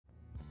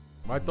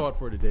My thought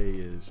for today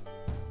is,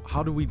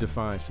 how do we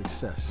define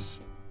success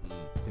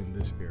in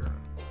this era,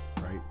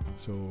 right?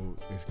 So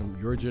it's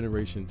your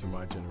generation to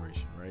my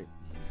generation, right?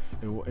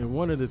 And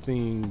one of the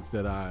things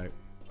that I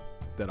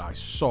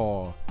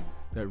saw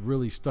that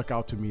really stuck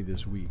out to me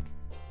this week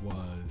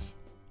was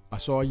I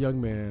saw a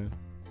young man.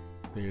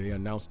 They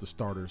announced the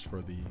starters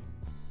for the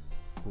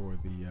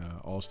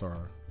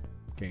All-Star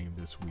game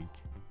this week,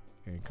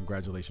 and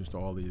congratulations to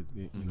all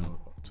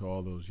to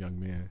all those young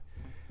men.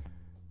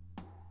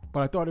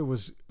 But I thought it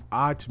was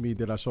odd to me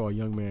that I saw a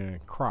young man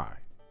cry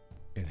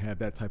and have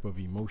that type of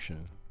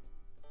emotion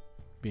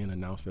being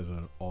announced as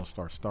an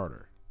All-Star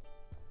starter.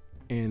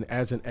 And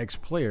as an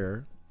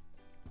ex-player,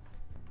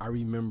 I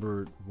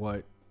remembered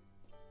what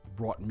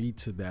brought me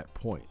to that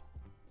point.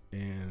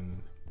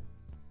 And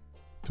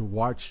to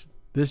watch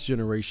this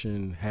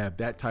generation have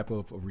that type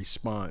of a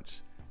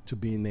response to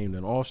being named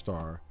an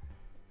All-Star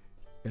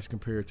as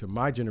compared to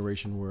my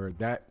generation, where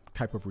that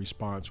type of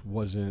response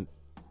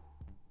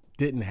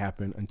didn't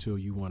happen until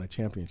you won a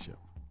championship.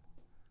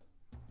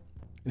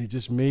 And it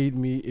just made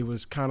me, it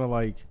was kind of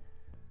like,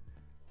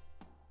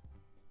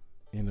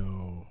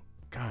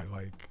 God,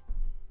 like,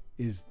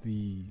 is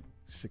the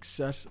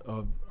success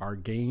of our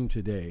game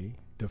today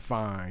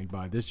defined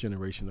by this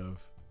generation of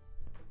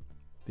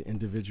the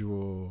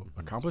individual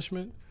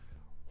accomplishment?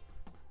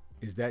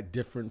 Is that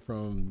different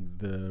from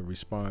the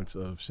response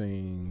of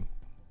saying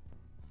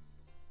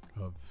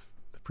of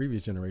the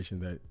previous generation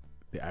that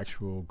the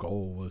actual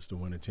goal was to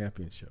win a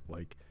championship?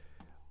 Like,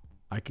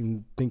 I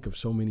can think of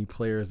so many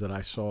players that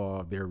I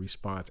saw their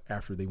response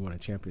after they won a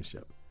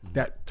championship. Mm-hmm.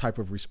 That type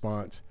of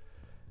response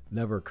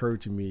never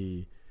occurred to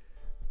me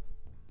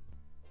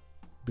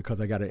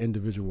because I got an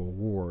individual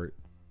award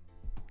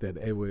that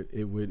it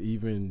would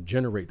even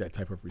generate that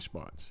type of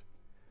response.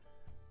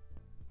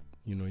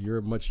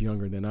 You're much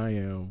younger than I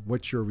am.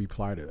 What's your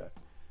reply to that?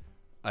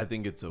 I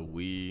think it's a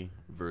we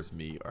versus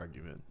me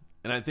argument.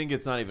 And I think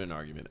it's not even an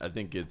argument. I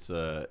think it's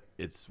one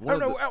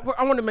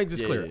I want to make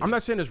this clear. Yeah. I'm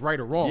not saying it's right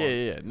or wrong.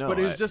 Yeah. No, but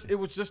I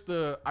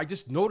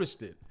just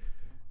noticed it.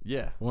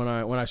 Yeah. When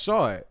I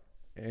saw it.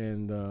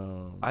 And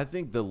I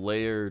think the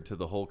layer to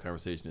the whole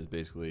conversation is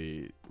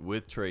basically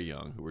with Trae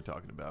Young, who we're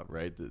talking about,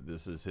 right?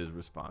 This is his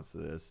response to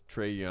this.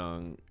 Trae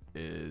Young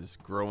is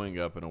growing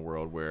up in a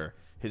world where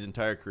his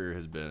entire career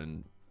has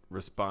been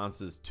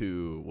responses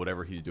to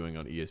whatever he's doing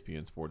on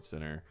ESPN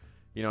SportsCenter,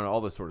 and all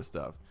this sort of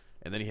stuff.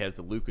 And then he has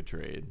the Luka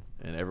trade,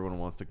 and everyone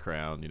wants to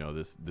crown,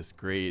 this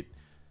great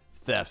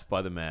theft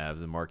by the Mavs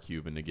and Mark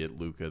Cuban to get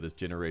Luka, this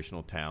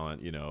generational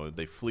talent.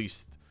 They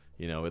fleeced,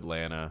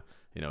 Atlanta.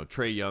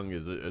 Trae Young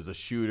is a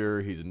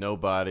shooter. He's a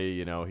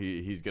nobody.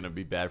 He's going to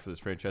be bad for this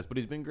franchise, but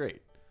he's been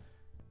great.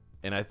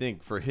 And I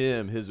think for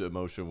him, his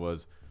emotion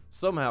was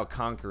somehow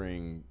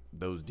conquering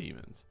those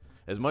demons.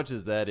 As much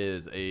as that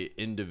is a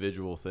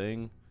individual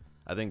thing,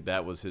 I think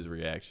that was his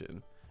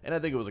reaction. And I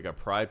think it was like a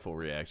prideful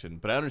reaction.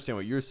 But I understand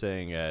what you're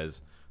saying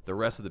as the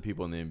rest of the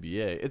people in the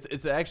NBA.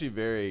 It's actually a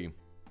very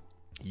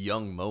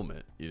young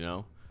moment,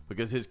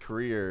 because his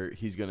career,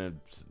 he's going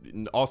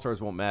to – All-Stars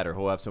won't matter.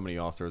 He'll have so many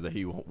All-Stars that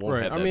he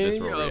won't have that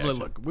visceral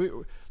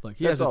reaction. Look,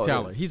 he has a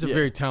talent. He's a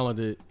very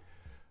talented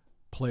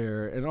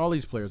player, and all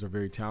these players are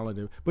very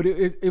talented. But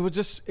it was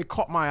just – it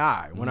caught my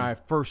eye when I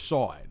first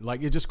saw it.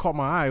 Like, it just caught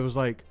my eye. It was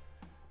like,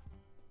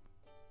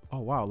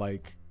 oh, wow,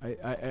 like –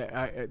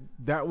 I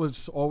that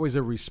was always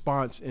a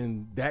response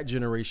in that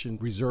generation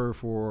reserved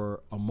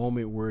for a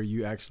moment where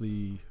you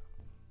actually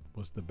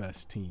was the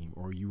best team,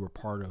 or you were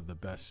part of the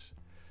best,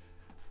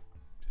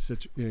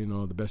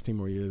 the best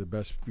team, or you're the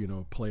best,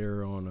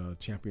 player on a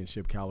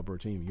championship caliber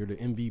team. You're the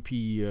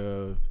MVP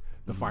of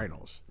the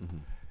finals. Mm-hmm.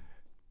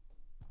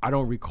 I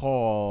don't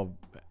recall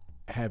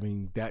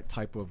having that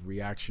type of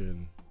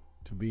reaction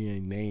to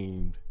being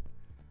named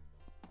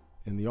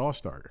in the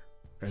All-Star.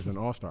 As an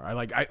All-Star,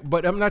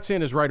 but I'm not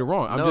saying it's right or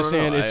wrong. I'm just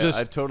saying it's just.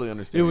 I totally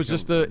understand.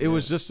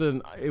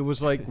 It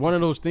was like one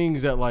of those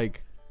things that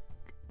like,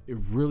 it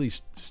really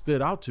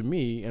stood out to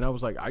me, and I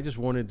was like, I just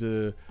wanted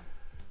to,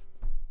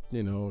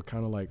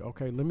 kind of like,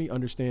 okay, let me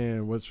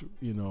understand what's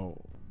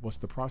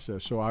the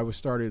process. So I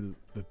started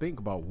to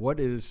think about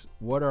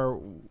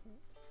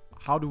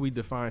how do we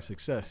define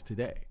success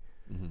today?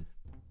 Mm-hmm.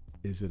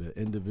 Is it an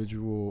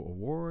individual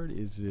award?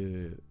 Is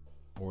it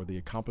or the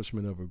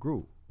accomplishment of a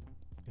group?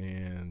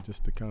 And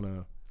just to kind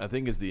of... I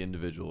think it's the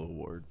individual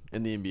award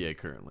in the NBA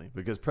currently.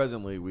 Because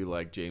presently we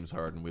like James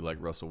Harden, we like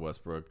Russell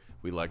Westbrook,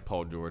 we like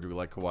Paul George, we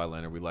like Kawhi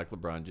Leonard, we like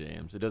LeBron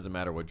James. It doesn't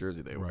matter what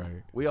jersey they wear.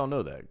 Right. We all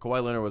know that.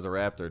 Kawhi Leonard was a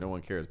Raptor. No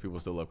one cares. People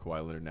still love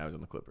Kawhi Leonard. Now he's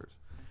on the Clippers.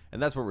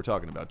 And that's what we're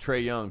talking about.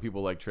 Trae Young,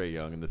 people like Trae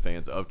Young, and the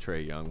fans of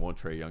Trae Young want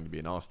Trae Young to be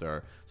an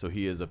all-star, so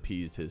he has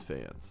appeased his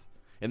fans.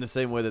 In the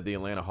same way that the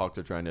Atlanta Hawks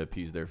are trying to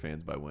appease their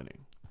fans by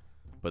winning.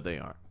 But they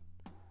aren't.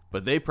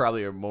 But they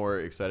probably are more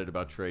excited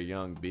about Trae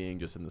Young being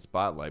just in the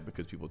spotlight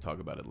because people talk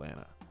about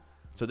Atlanta.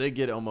 So they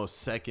get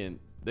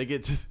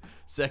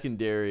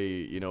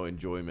secondary,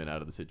 enjoyment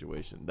out of the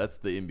situation. That's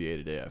the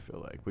NBA today, I feel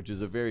like, which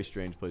is a very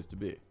strange place to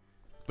be.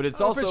 But it's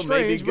also strange,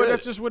 maybe good. But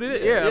that's just what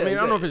it is. Yeah, I mean, I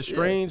don't know if it's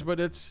strange, but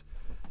that's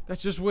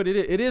That's just what it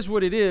is. It is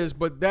what it is.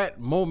 But that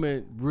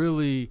moment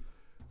really.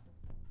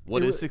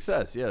 What is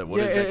success? Yeah. What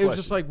is that it question? was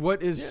just like,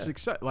 what is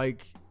success?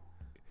 Like,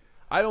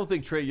 I don't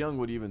think Trae Young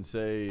would even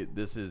say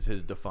this is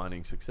his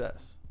defining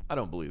success. I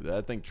don't believe that.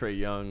 I think Trae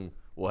Young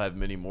will have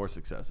many more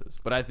successes.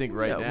 But I think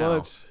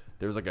now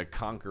there's like a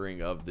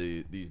conquering of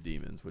these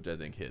demons, which I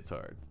think hits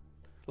hard.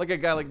 Like a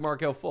guy like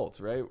Markelle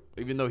Fultz, right?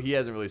 Even though he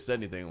hasn't really said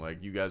anything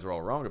like, you guys are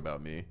all wrong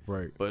about me.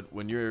 Right. But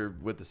when you're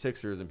with the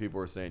Sixers and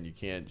people are saying you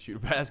can't shoot a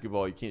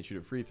basketball, you can't shoot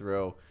a free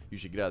throw, you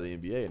should get out of the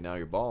NBA, and now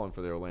you're balling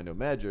for the Orlando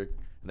Magic,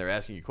 and they're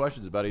asking you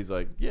questions about it, he's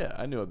like, yeah,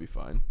 I knew I'd be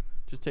fine.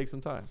 Just take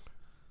some time.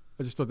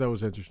 I just thought that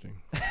was interesting.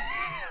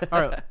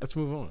 All right, let's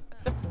move on.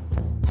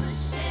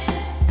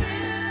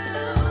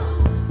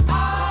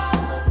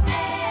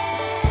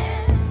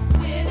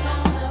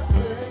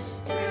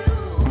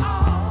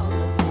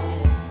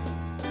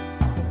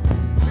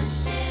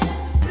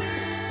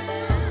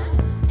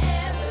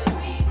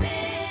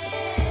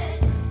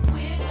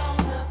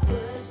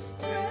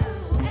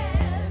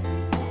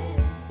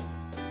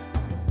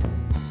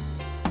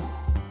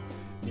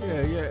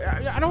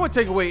 I don't want to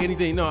take away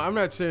anything. No, I'm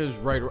not saying it's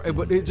right,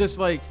 but it's just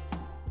like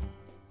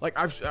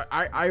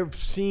I've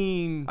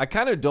seen. I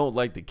kind of don't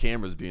like the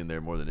cameras being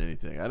there more than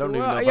anything. I don't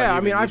even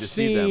know. I've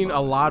seen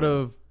a lot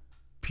of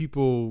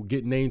people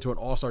get named to an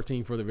All-Star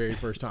team for the very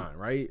first time,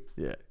 right?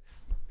 Yeah.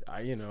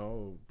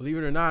 Believe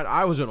it or not,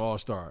 I was an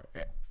All-Star.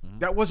 Mm-hmm.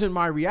 That wasn't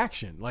my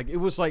reaction. Like, it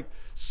was like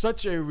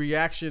such a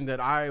reaction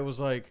that I was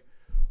like,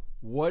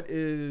 what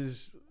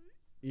is.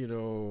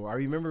 I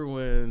remember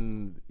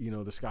when,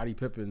 the Scottie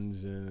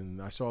Pippins, and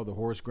I saw the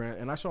Horace Grant,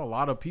 and I saw a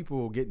lot of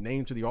people get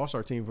named to the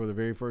All-Star team for the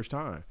very first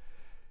time.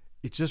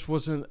 It just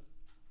wasn't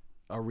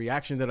a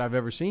reaction that I've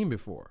ever seen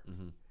before.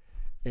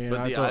 Mm-hmm.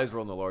 But eyes were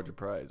on the larger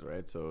prize,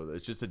 right? So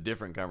it's just a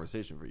different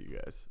conversation for you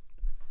guys.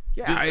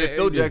 Yeah. If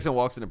Phil Jackson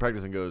walks into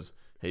practice and goes,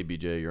 "Hey,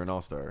 BJ, you're an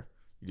All-Star,"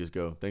 you just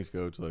go, "Thanks,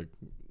 coach." Like,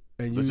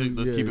 let's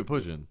keep it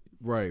pushing.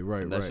 Right.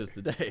 And that's just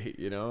the day,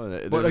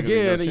 But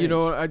again,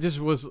 I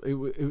just was.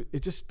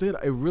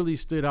 It really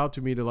stood out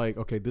to me to like,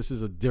 okay, this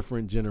is a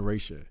different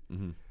generation,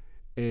 mm-hmm.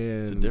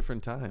 and it's a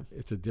different time.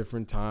 It's a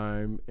different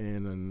time,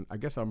 and I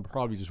guess I'm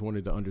probably just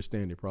wanted to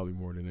understand it probably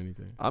more than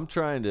anything. I'm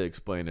trying to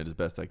explain it as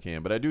best I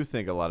can, but I do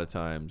think a lot of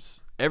times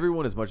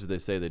everyone, as much as they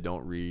say they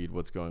don't read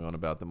what's going on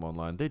about them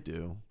online, they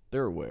do.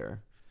 They're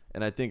aware,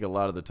 and I think a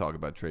lot of the talk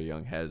about Trae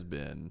Young has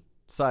been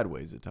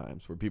sideways at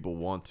times, where people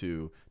want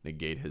to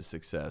negate his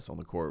success on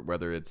the court,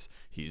 whether it's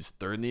he's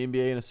third in the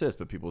NBA in assists,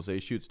 but people say he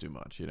shoots too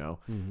much,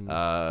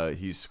 Mm-hmm.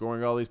 He's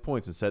scoring all these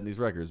points and setting these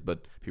records,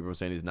 but people are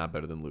saying he's not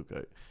better than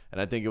Luka.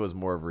 And I think it was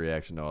more of a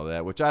reaction to all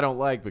that, which I don't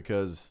like,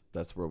 because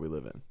that's where we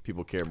live in.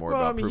 People care more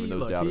about proving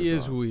those doubters he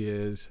is wrong. Who he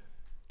is.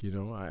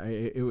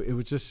 It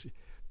was just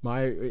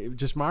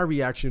my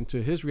reaction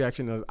to his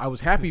reaction. I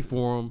was happy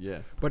for him, yeah.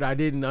 But I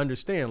didn't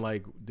understand.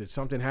 Like, did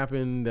something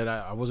happen that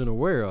I wasn't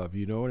aware of?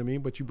 You know what I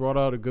mean? But you brought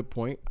out a good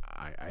point.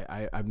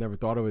 I've never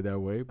thought of it that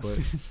way, but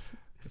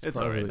it's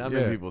all right. Not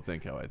many people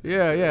think how I think.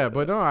 Yeah.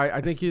 But no,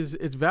 I think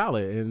it's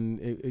valid,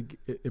 and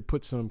it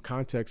puts some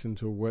context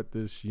into what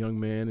this young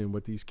man and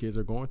what these kids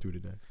are going through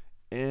today.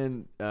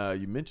 And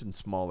you mentioned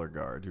smaller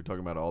guards. You're talking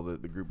about all the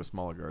group of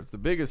smaller guards. The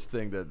biggest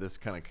thing that this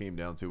kind of came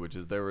down to, which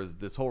is there was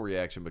this whole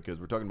reaction because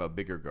we're talking about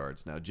bigger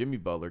guards now. Jimmy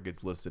Butler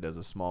gets listed as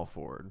a small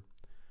forward.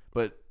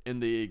 But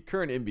in the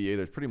current NBA,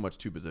 there's pretty much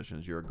two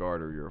positions. You're a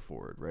guard or you're a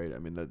forward, right? I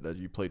mean, that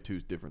you play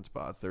two different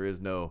spots. There is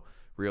no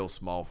real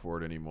small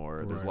forward anymore.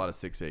 Right. There's a lot of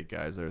 6'8"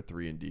 guys that are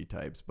 3-and-D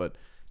types. But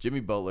Jimmy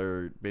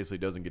Butler basically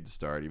doesn't get to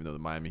start, even though the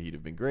Miami Heat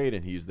have been great,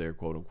 and he's their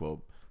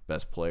quote-unquote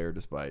best player,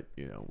 despite,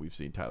 we've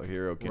seen Tyler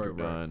Hero, Kendrick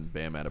Nunn,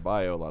 Bam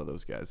Adebayo, a lot of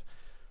those guys.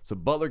 So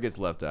Butler gets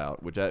left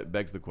out, which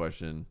begs the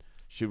question,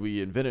 should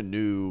we invent a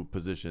new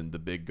position, the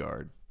big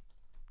guard?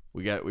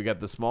 We got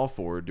the small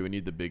forward. Do we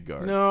need the big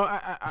guard? No,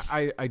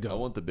 I don't. I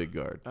want the big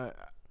guard.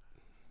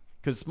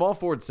 Because small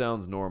forward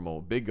sounds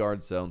normal. Big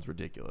guard sounds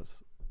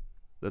ridiculous.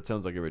 That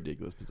sounds like a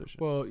ridiculous position.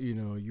 Well,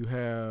 you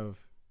have,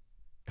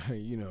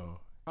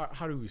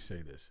 how do we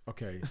say this?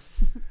 Okay.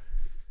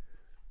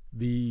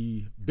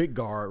 The big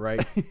guard,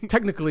 right?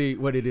 Technically,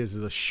 what it is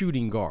a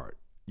shooting guard.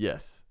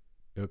 Yes.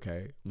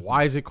 Okay. Mm-hmm.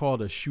 Why is it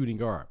called a shooting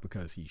guard?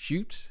 Because he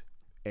shoots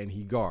and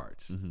he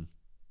guards.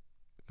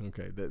 Mm-hmm.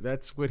 Okay,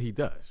 that's what he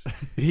does.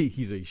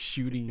 He's a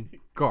shooting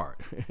guard.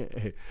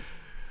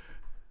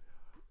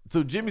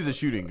 So Jimmy's a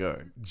shooting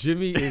guard.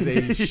 Jimmy is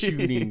a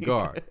shooting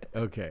guard.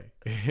 Okay.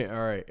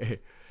 All right.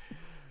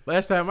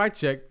 Last time I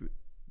checked.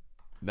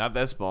 Not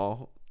that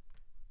small.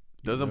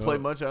 Doesn't play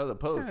much out of the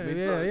post.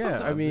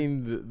 Yeah. I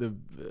mean, the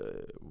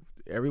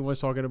everyone's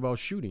talking about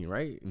shooting,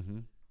 right? Mm-hmm.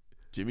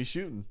 Jimmy's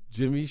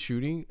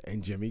shooting,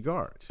 and Jimmy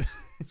guards.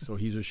 So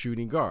he's a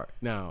shooting guard.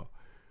 Now,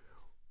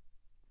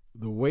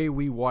 the way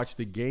we watch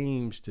the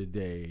games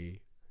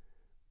today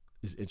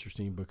is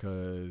interesting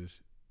because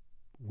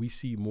we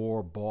see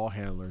more ball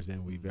handlers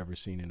than we've ever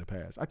seen in the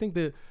past. I think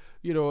that,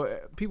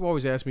 people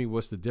always ask me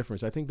what's the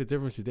difference. I think the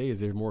difference today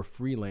is there's more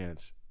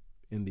freelance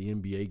in the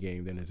NBA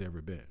game than there's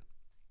ever been.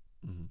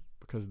 Mm-hmm.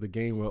 because the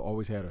game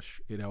always had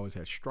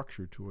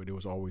structure to it. It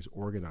was always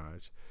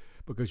organized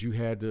because you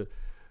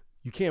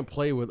can't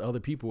play with other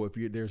people if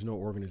there's no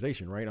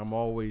organization, right? I'm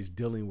always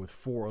dealing with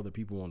 4 other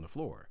people on the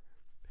floor.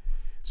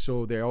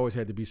 So there always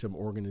had to be some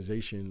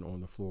organization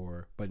on the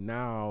floor. But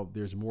now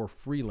there's more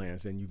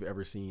freelance than you've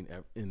ever seen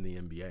in the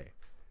NBA,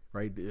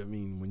 right? I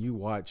mean, when you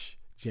watch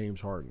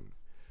James Harden,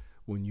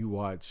 when you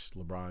watch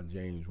LeBron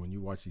James, when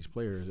you watch these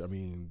players, I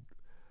mean,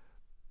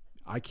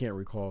 I can't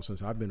recall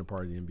since I've been a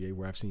part of the NBA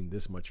where I've seen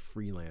this much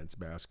freelance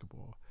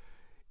basketball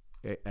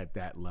at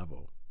that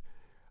level.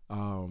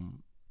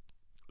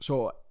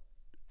 So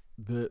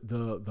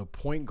the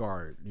point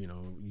guard,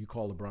 you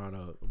call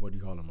LeBron what do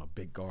you call him? A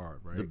big guard,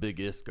 right? The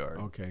biggest guard.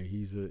 Okay,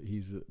 he's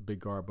a big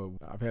guard, but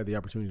I've had the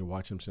opportunity to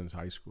watch him since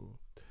high school.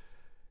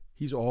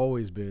 He's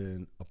always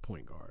been a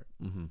point guard.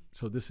 Mm-hmm.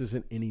 So this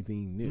isn't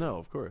anything new. No,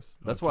 of course.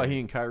 That's why he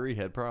and Kyrie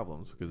had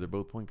problems because they're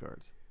both point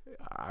guards.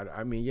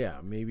 I mean, yeah,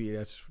 maybe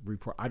that's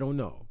I don't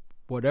know.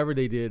 Whatever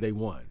they did, they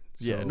won.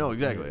 So, yeah, no,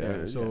 exactly.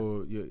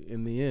 So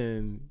in the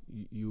end,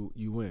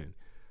 you win.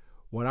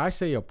 When I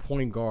say a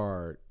point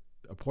guard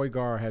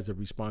has a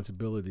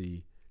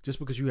responsibility. Just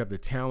because you have the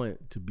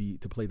talent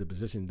to play the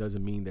position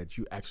doesn't mean that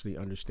you actually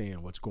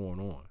understand what's going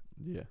on.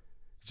 Yeah.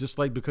 Just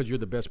like because you're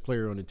the best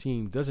player on the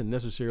team doesn't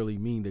necessarily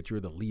mean that you're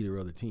the leader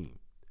of the team.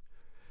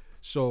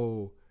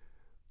 So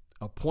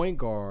a point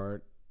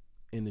guard,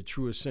 in the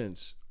truest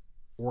sense,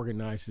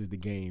 organizes the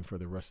game for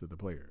the rest of the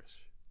players.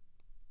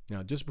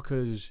 Now, just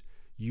because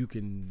you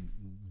can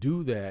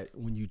do that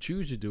when you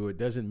choose to do it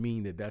doesn't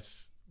mean that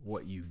that's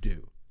what you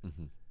do.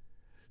 Mm-hmm.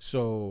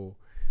 So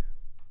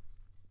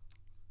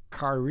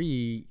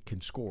Kyrie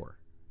can score,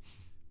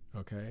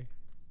 okay?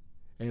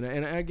 And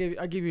I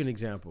give you an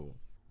example.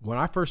 When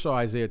I first saw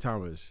Isaiah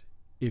Thomas,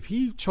 if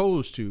he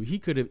chose to, he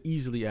could have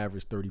easily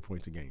averaged 30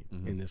 points a game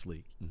in this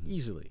league. Mm-hmm.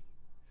 Easily.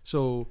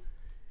 So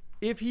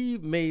if he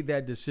made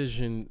that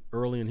decision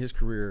early in his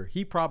career,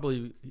 he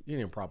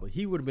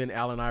would have been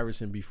Allen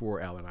Iverson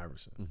before Allen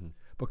Iverson,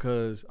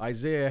 because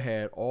Isaiah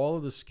had all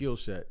of the skill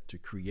set to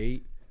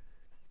create.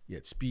 He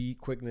had speed,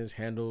 quickness,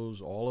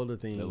 handles, all of the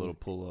things. That little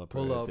pull up,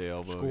 the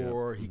elbow,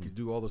 score. Yeah. He could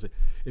do all those things.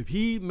 If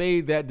he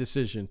made that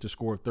decision to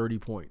score 30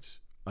 points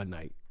a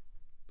night,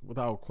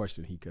 without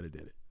question, he could have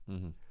did it.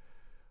 Mm-hmm.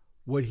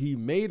 What he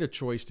made a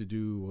choice to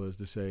do was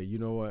to say, you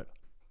know what?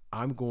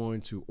 I'm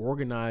going to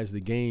organize the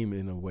game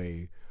in a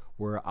way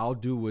where I'll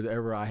do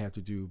whatever I have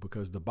to do,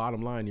 because the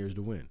bottom line here is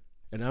to win.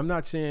 And I'm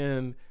not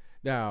saying,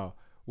 now,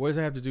 what does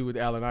that have to do with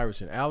Allen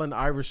Iverson? Allen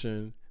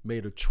Iverson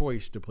made a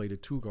choice to play the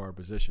 2-guard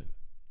position.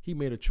 He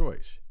made a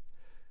choice.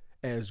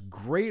 As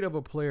great of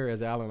a player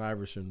as Allen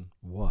Iverson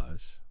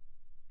was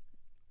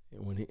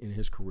in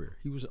his career,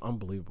 he was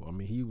unbelievable. I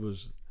mean, he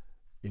was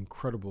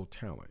incredible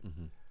talent.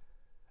 Mm-hmm.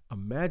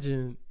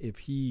 Imagine if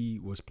he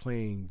was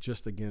playing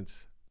just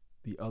against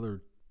the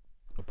other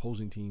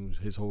opposing teams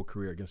his whole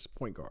career against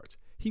point guards.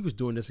 He was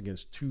doing this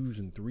against 2s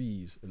and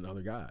 3s and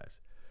other guys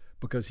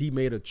because he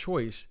made a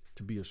choice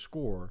to be a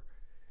scorer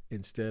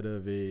instead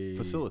of a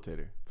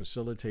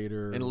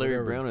facilitator. And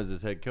Larry Brown is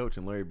his head coach,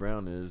 and Larry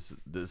Brown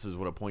this is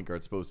what a point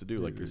guard's supposed to do,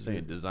 like you're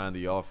saying, design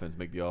the offense,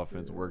 make the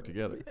offense work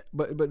together.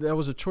 But that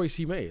was a choice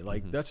he made.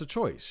 Like, that's a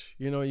choice.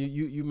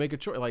 You make a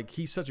choice. Like,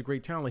 he's such a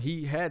great talent.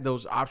 He had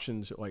those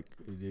options. Like,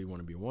 did he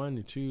want to be 1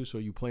 and 2? So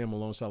you play him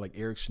alongside like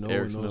Eric Snow.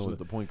 Eric Snow was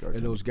the point guard.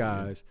 And those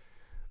guys.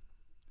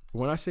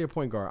 When I say a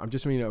point guard, I'm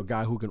just meaning a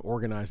guy who can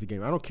organize the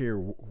game. I don't care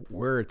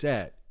where it's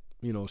at.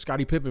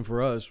 Scottie Pippen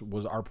for us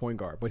was our point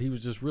guard, but he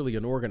was just really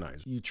an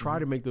organizer. You try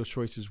to make those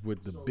choices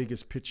with the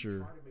biggest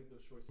picture,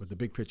 with the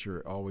big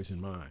picture always in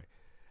mind.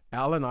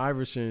 Allen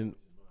Iverson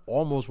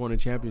almost won a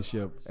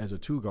championship as a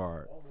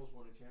 2-guard,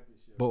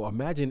 but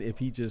imagine if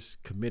he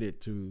just committed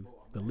to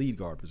the lead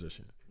guard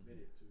position.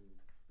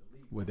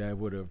 What that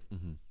would have,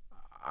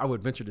 I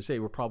would venture to say,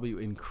 would probably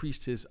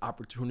increased his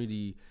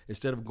opportunity.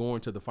 Instead of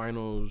going to the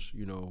finals,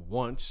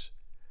 once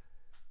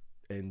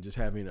and just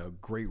having a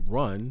great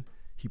run,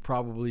 he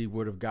probably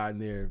would have gotten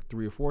there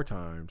 3 or 4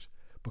 times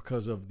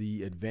because of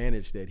the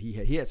advantage that he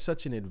had. He had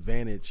such an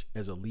advantage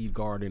as a lead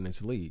guard in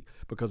this league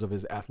because of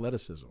his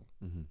athleticism.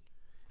 Mm-hmm.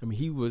 I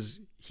mean,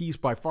 he's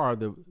by far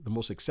the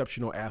most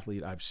exceptional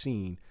athlete I've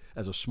seen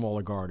as a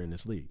smaller guard in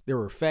this league. They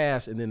were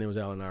fast, and then there was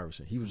Allen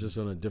Iverson. He was just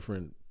on a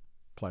different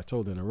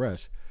plateau than the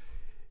rest.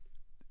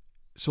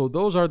 So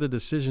those are the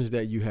decisions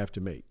that you have to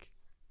make.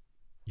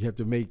 You have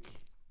to make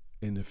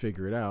and to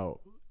figure it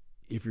out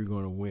if you're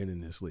going to win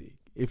in this league.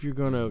 If you're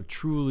going to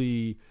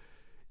truly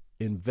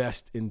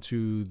invest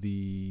into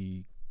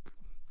the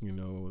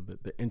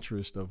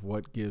interest of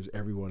what gives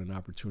everyone an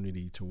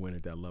opportunity to win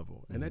at that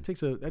level. And that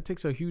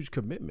takes a huge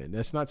commitment.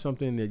 That's not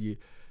something that you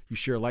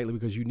share lightly,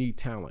 because you need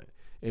talent.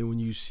 And when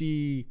you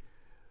see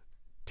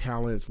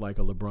talents like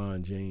a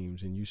LeBron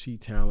James, and you see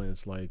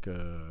talents like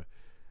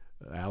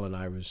Allen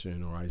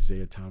Iverson or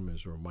Isaiah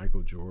Thomas or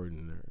Michael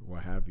Jordan or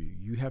what have you,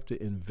 you have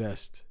to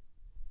invest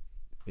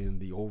in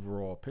the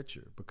overall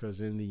picture, because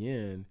in the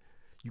end,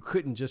 you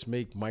couldn't just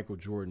make Michael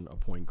Jordan a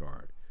point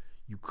guard.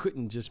 You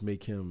couldn't just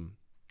make him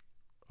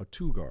a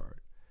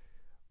 2-guard.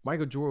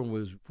 Michael Jordan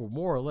was, for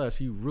more or less,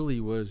 he really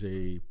was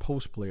a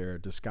post player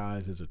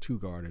disguised as a two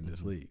guard in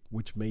this league,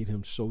 which made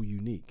him so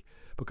unique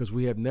because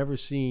we have never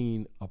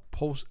seen a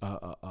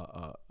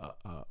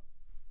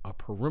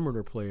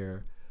perimeter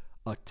player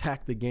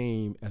attack the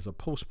game as a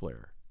post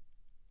player.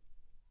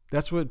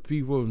 That's what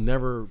people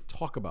never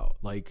talk about.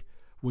 Like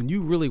when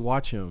you really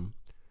watch him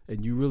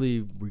and you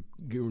really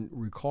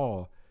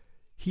recall,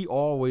 he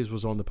always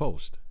was on the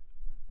post.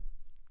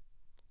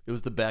 It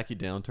was the back you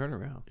down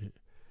turnaround.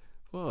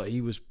 Well,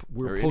 we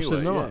were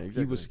posting him up.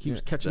 Exactly. He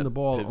was catching the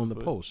ball on the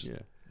post. Yeah,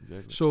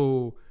 exactly.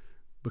 So,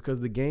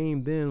 because the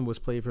game then was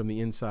played from the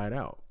inside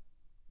out,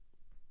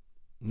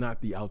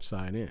 not the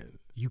outside in.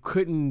 You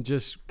couldn't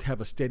just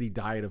have a steady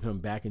diet of him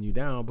backing you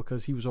down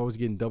because he was always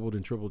getting doubled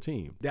and triple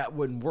teamed. That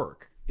wouldn't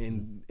work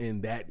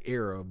in that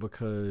era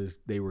because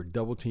they were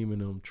double teaming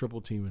him, triple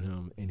teaming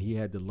him, and he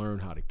had to learn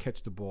how to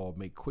catch the ball,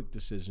 make quick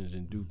decisions,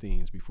 and do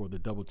things before the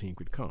double team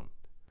could come.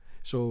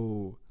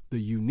 So the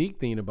unique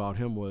thing about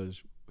him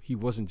was he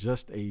wasn't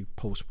just a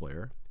post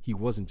player. He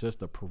wasn't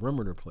just a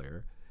perimeter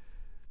player.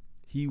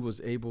 He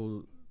was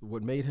able,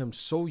 what made him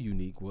so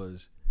unique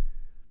was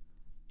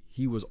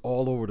he was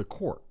all over the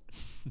court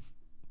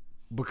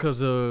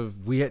because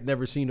of, we had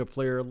never seen a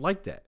player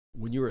like that.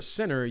 When you're a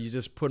center, you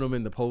just put them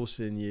in the post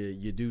and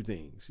you do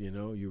things, you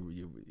know,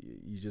 you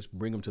just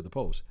bring them to the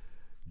post.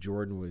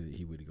 Jordan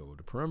would go to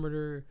the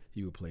perimeter.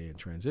 He would play in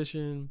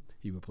transition.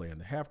 He would play on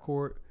the half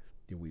court.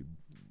 We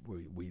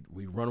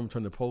run them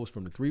from the post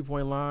from the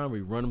 3-point line.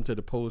 We run them to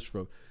the post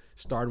from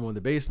starting on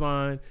the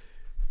baseline.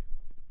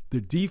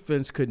 The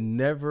defense could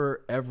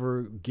never,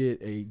 ever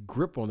get a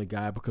grip on the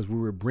guy because we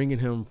were bringing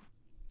him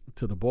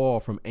to the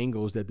ball from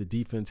angles that the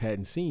defense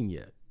hadn't seen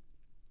yet.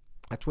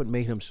 That's what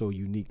made him so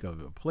unique of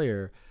a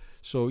player.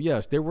 So,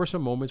 yes, there were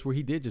some moments where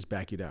he did just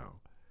back you down.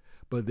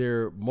 But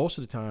most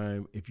of the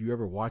time, if you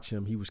ever watch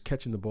him, he was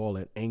catching the ball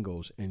at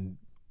angles and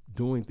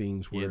doing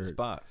things where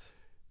spots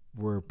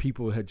where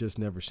people had just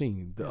never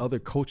seen. The other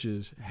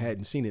coaches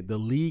hadn't seen it. The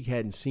league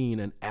hadn't seen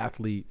an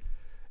athlete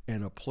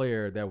and a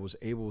player that was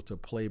able to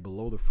play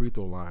below the free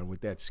throw line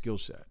with that skill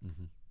set.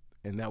 Mm-hmm.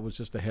 And that was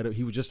just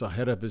he was just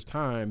ahead of his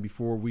time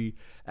before we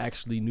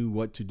actually knew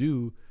what to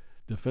do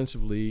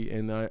defensively.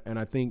 And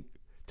I think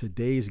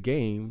today's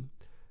game,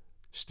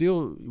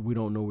 still we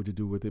don't know what to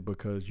do with it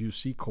because you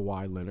see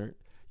Kawhi Leonard,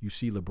 you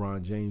see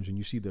LeBron James, and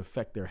you see the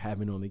effect they're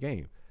having on the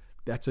game.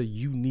 That's a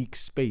unique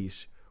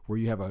space where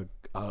you have a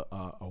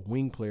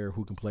wing player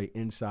who can play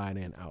inside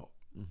and out.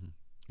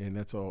 Mm-hmm. And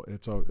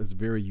it's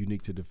very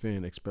unique to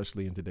defend,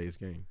 especially in today's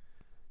game.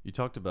 You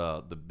talked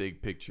about the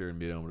big picture and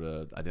being able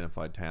to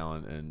identify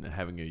talent and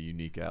having a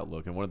unique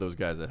outlook. And one of those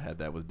guys that had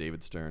that was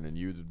David Stern. And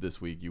you,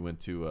 this week, you went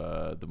to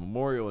the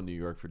memorial in New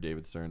York for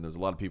David Stern. There was a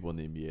lot of people in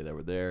the NBA that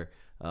were there.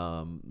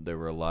 There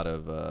were a lot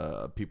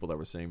of people that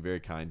were saying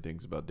very kind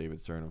things about David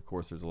Stern. Of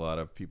course, there's a lot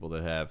of people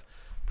that have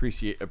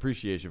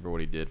appreciation for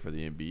what he did for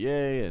the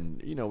NBA.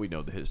 And, you know, we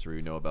know the history.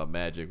 We know about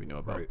Magic. We know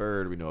about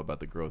Bird. We know about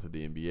the growth of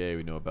the NBA.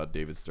 We know about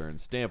David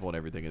Stern's stamp on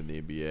everything in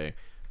the NBA.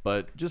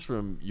 But just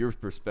from your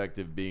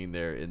perspective, being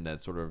there in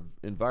that sort of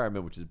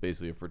environment, which is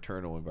basically a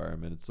fraternal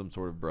environment, it's some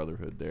sort of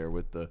brotherhood there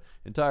with the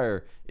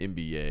entire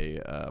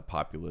NBA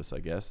populace, I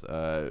guess.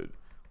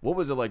 What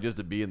was it like just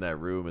to be in that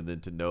room and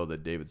then to know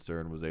that David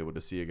Stern was able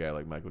to see a guy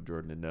like Michael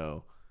Jordan and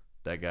know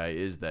that guy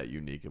is that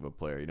unique of a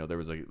player? You know, there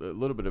was a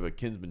little bit of a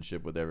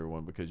kinsmanship with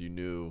everyone because you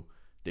knew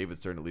David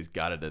Stern at least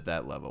got it at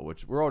that level,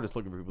 which we're all just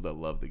looking for people that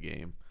love the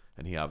game,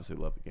 and he obviously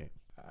loved the game.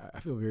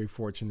 I feel very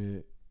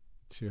fortunate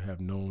to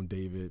have known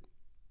David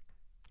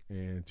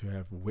and to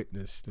have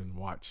witnessed and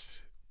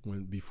watched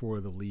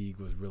before the league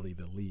was really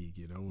the league,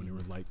 you know, when there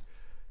were like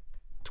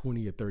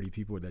 20 or 30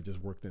 people that just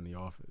worked in the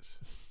office.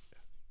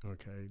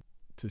 Okay.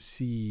 To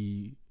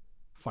see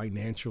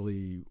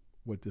financially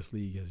what this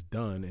league has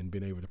done and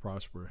been able to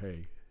prosper,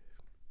 hey,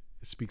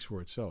 it speaks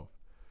for itself.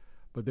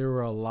 But there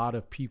were a lot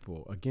of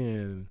people,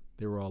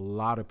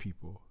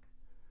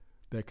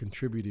 that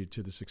contributed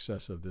to the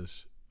success of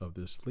this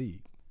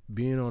league.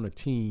 Being on a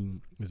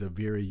team is a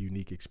very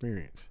unique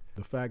experience.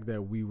 The fact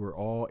that we were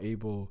all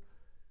able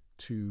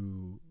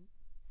to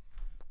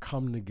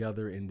come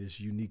together in this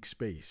unique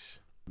space,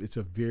 it's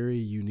a very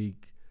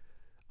unique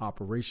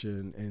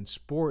operation, and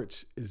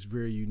sports is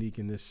very unique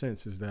in this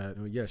sense, is that,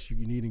 yes,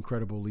 you need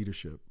incredible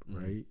leadership,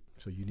 right?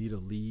 So you need a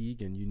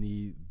league and you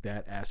need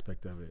that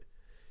aspect of it.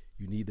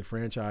 You need the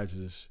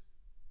franchises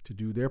to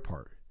do their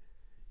part.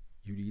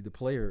 You need the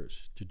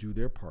players to do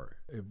their part.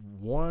 If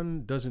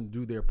one doesn't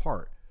do their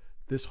part,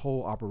 this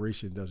whole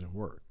operation doesn't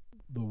work.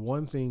 The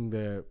one thing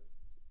that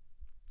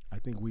I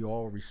think we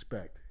all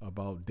respect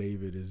about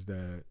David is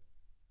that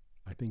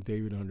I think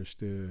David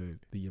understood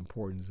the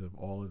importance of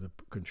all of the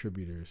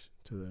contributors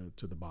to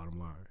the bottom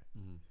line.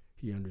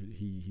 Mm-hmm.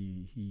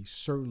 He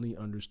certainly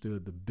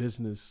understood the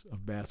business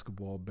of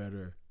basketball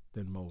better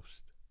than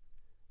most.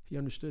 He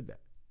understood that.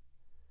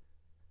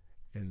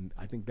 And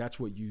I think that's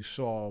what you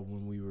saw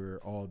when we were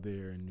all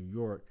there in New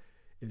York,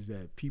 is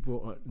that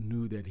people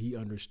knew that he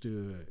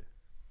understood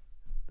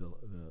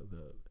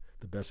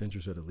the best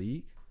interest of the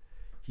league.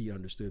 He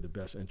understood the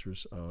best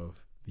interest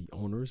of the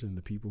owners and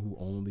the people who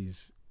own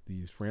these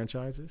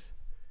franchises,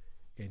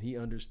 and he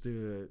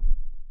understood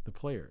the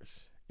players.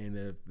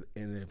 And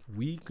if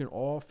we can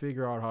all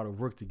figure out how to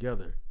work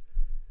together,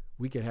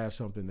 we can have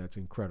something that's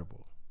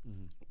incredible.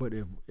 Mm-hmm. But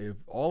if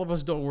all of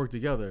us don't work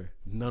together,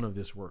 none of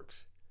this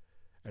works.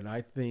 And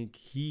I think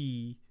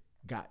he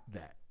got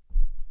that.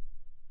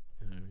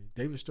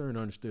 David Stern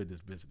understood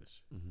this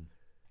business. Mm-hmm.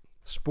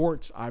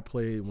 Sports I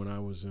played when I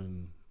was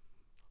in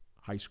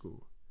high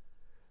school.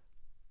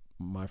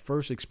 My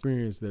first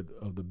experience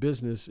of the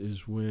business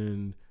is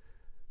when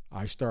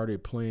I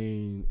started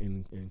playing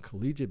in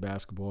collegiate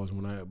basketball, is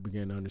when I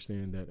began to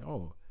understand that,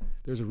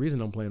 there's a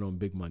reason I'm playing on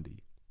Big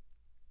Monday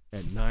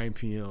at 9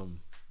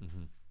 p.m.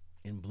 Mm-hmm.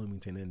 in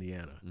Bloomington,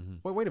 Indiana.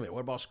 Mm-hmm. Wait a minute.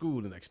 What about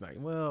school the next night?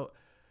 Well,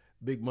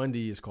 Big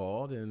Monday is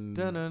called, and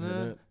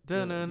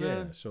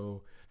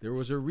so there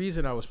was a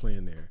reason I was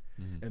playing there.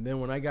 Mm-hmm. And then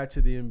when I got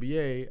to the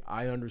NBA,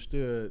 I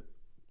understood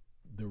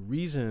the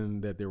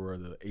reason that there were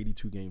the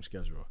 82 game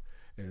schedule,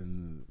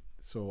 and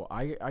so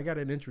I got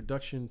an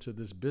introduction to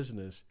this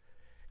business,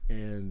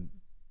 and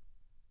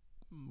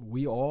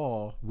we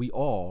all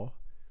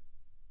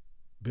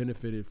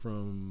benefited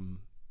from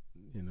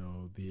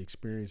the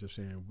experience of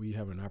saying we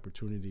have an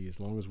opportunity, as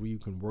long as we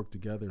can work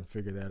together and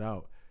figure that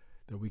out,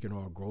 that we can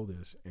all grow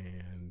this.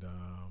 And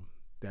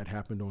that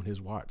happened on his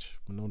watch,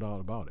 no doubt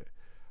about it.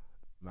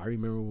 I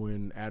remember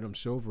when Adam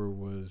Silver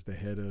was the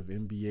head of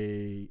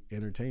NBA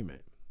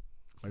Entertainment.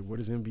 Like, what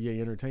is NBA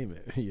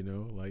Entertainment?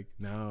 Like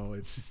now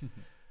it's,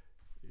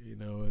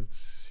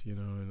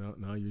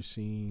 now you're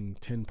seeing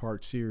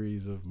 10-part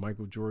series of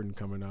Michael Jordan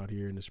coming out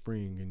here in the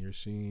spring, and you're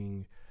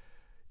seeing,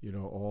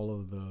 all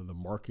of the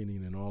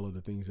marketing and all of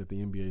the things that the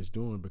NBA is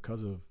doing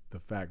because of the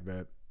fact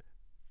that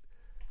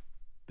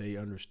they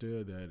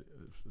understood that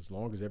as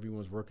long as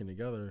everyone's working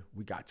together,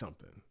 we got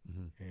something.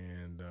 Mm-hmm.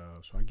 And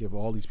so I give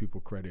all these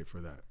people credit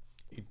for that.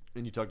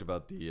 And you talked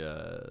about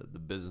the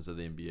business of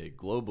the NBA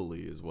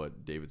globally is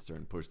what David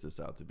Stern pushed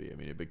this out to be. I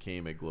mean, it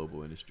became a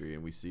global industry,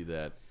 and we see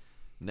that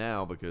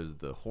now because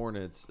the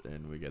Hornets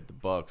and we get the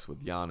Bucks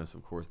with Giannis.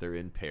 Of course, they're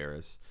in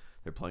Paris.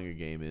 They're playing a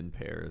game in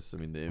Paris. I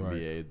mean, the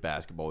NBA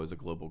basketball is a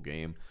global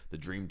game. The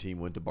Dream Team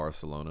went to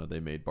Barcelona.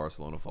 They made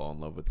Barcelona fall in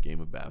love with the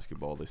game of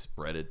basketball. They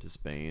spread it to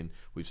Spain.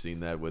 We've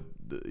seen that with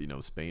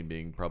Spain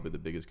being probably the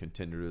biggest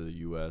contender to the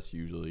U.S.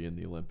 usually in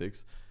the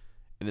Olympics,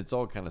 and it's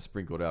all kind of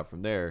sprinkled out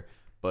from there.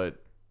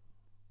 But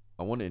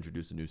I want to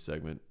introduce a new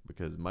segment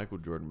because Michael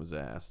Jordan was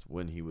asked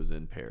when he was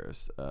in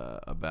Paris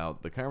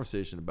about the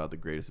conversation about the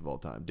greatest of all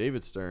time.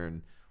 David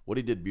Stern, what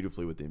he did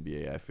beautifully with the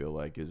NBA, I feel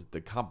like, is the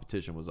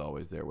competition was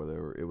always there,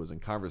 whether it was in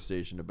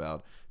conversation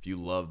about if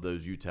you loved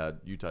those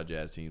Utah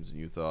Jazz teams and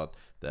you thought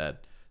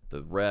that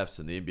the refs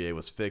and the NBA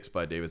was fixed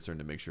by David Stern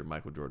to make sure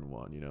Michael Jordan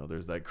won.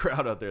 There's that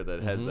crowd out there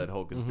that has that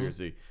whole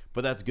conspiracy,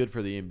 but that's good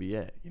for the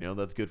NBA.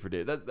 That's good for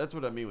David. That's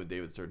what I mean with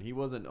David Stern. He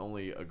wasn't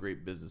only a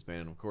great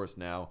businessman, and of course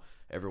now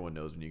everyone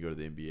knows when you go to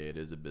the NBA, it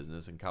is a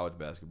business, and college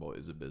basketball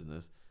is a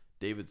business.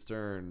 David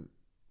Stern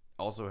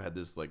also had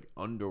this like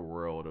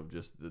underworld of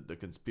just the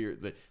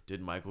conspiracy.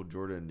 Did Michael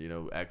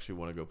Jordan, actually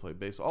want to go play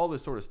baseball? All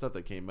this sort of stuff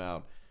that came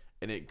out.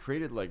 And it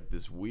created like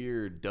this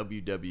weird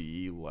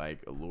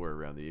WWE-like allure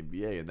around the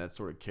NBA, and that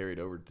sort of carried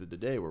over to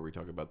today where we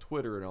talk about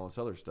Twitter and all this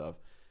other stuff.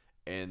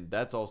 And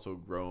that's also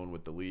grown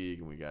with the league,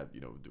 and we got,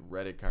 the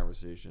Reddit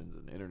conversations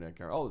and internet,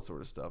 all this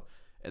sort of stuff.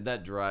 And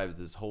that drives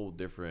this whole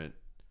different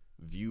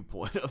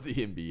viewpoint of the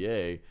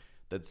NBA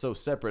that's so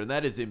separate. And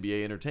that is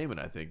NBA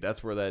entertainment, I think.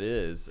 That's where that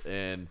is.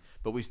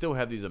 But we still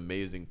have these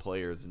amazing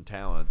players and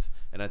talents,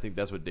 and I think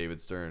that's what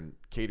David Stern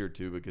catered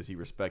to because he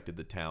respected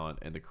the talent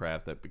and the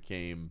craft that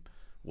became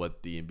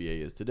what the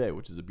NBA is today,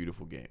 which is a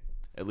beautiful game.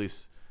 At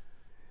least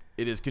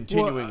it is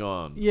continuing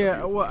on.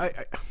 Yeah, well,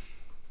 I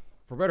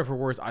for better or for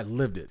worse, I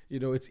lived it.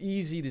 It's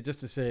easy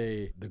to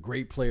say the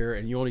great player,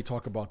 and you only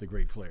talk about the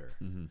great player.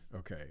 Mm-hmm.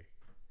 Okay,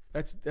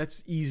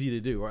 that's easy to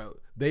do. Right?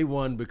 They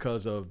won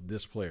because of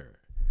this player.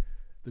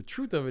 The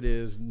truth of it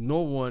is, no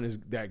one is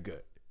that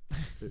good.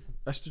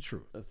 That's the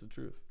truth. That's the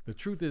truth. The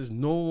truth is,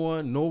 no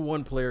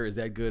one player is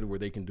that good where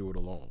they can do it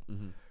alone.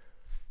 Mm-hmm.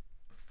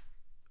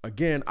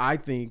 Again, I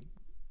think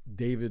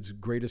David's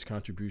greatest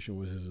contribution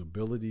was his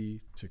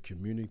ability to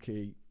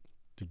communicate,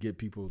 to get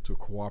people to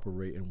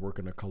cooperate and work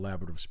in a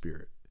collaborative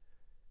spirit.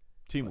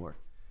 Teamwork.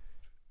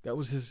 That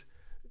was his.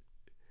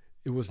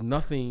 It was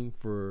nothing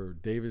for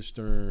David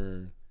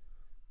Stern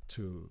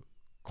to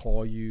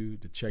call you,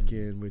 to check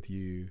in with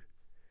you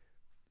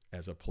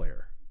as a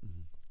player.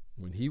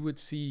 Mm-hmm. When he would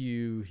see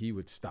you, he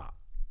would stop.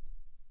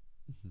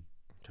 Mm-hmm.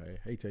 Okay,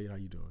 hey, Tate, how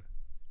you doing?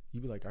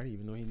 You'd be like, I didn't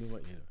even know he knew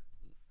what,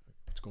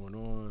 what's going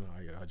on?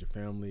 How's your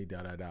family?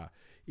 Da-da-da.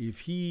 If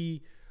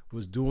he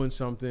was doing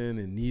something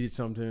and needed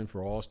something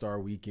for All-Star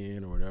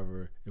Weekend or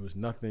whatever, it was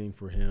nothing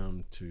for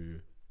him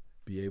to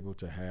be able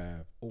to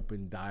have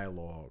open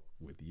dialogue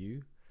with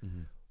you,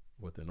 mm-hmm.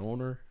 with an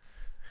owner,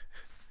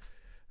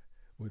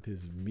 with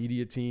his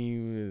media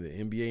team, the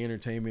NBA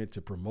Entertainment,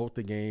 to promote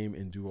the game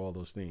and do all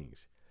those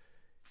things.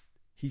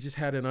 He just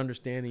had an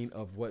understanding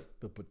of what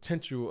the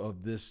potential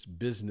of this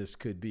business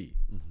could be.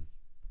 Mm-hmm.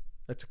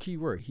 That's a key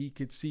word. He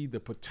could see the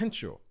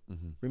potential.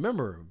 Mm-hmm.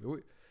 Remember,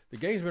 the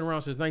game's been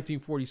around since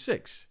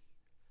 1946.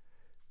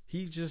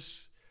 He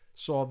just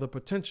saw the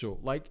potential,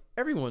 like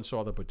everyone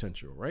saw the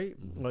potential,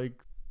 right? Mm-hmm.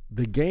 Like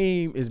the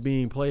game is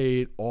being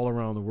played all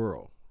around the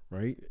world,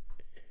 right?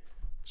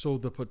 So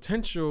the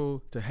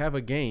potential to have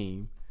a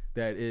game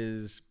that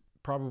is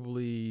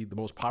probably the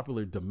most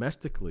popular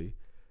domestically,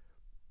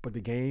 but the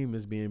game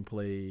is being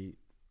played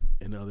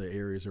in other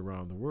areas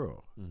around the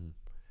world. Mm-hmm.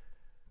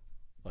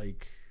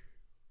 Like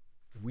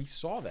we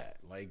saw that.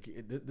 Like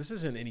this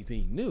isn't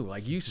anything new.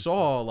 Like you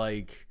saw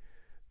like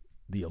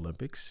the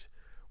Olympics.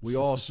 We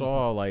all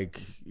saw like,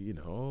 you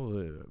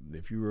know,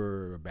 if you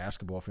were a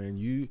basketball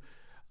fan,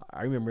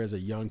 I remember as a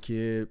young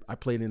kid, I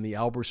played in the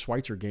Albert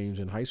Schweitzer games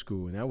in high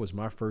school, and that was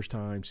my first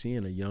time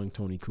seeing a young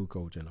Tony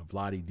Kukoc and a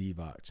Vlade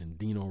Divac and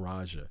Dino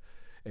Raja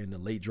and the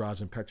late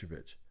Drazen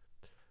Petrovic.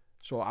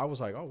 So I was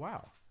like, oh,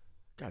 wow.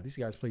 God, these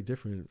guys play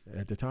different.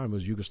 At the time, it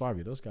was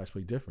Yugoslavia. Those guys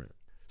play different.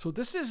 So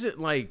this isn't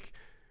like,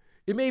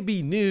 it may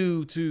be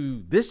new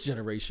to this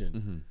generation.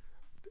 Mm-hmm.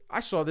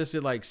 I saw this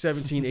at like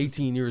 17,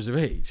 18 years of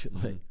age.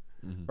 Like,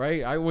 mm-hmm.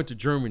 right? I went to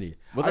Germany.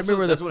 Well, that's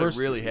when it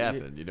really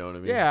happened. You know what I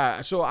mean? Yeah.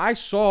 So I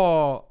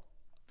saw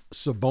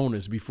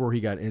Sabonis before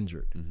he got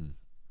injured. Mm-hmm.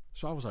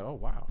 So I was like, oh,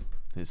 wow.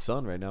 His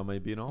son right now may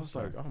be an I was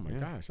all-star. like, oh, my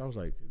gosh. I was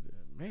like,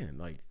 man,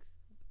 like,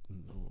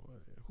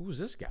 who's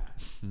this guy?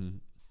 Mm-hmm.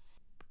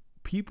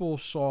 People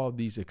saw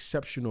these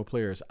exceptional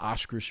players,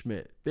 Oscar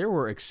Schmidt. There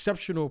were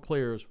exceptional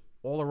players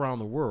all around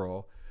the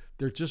world.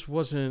 There just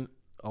wasn't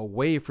a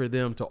way for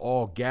them to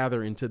all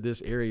gather into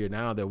this area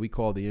now that we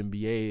call the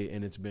NBA,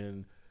 and it's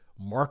been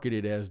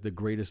marketed as the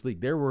greatest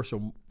league. There were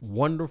some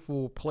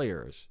wonderful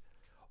players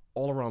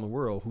all around the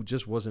world who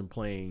just wasn't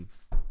playing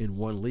in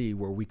one league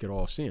where we could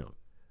all see them.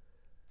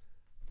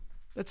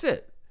 That's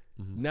it.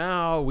 Mm-hmm.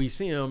 Now we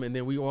see them, and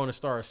then we want to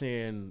start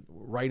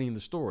writing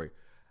the story.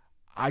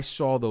 I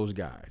saw those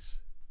guys,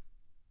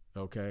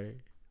 okay?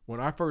 When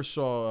I first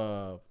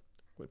saw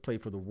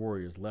played for the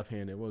Warriors,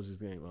 left-handed, what was his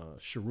name?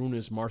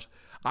 Sharunas Marshall.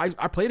 I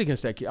played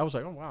against that kid. I was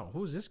like, oh, wow,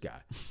 who's this guy?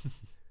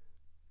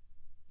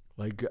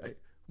 Like,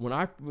 when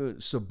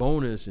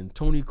Sabonis and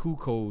Tony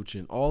Kukoc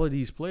and all of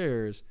these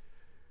players,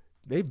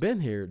 they've been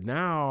here.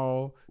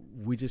 Now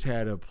we just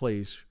had a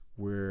place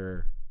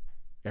where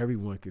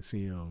everyone could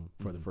see them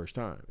for the first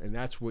time. And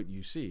that's what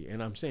you see.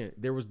 And I'm saying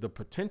there was the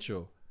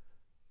potential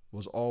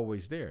was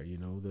always there, you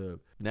know.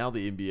 Now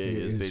the NBA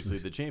is basically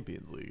the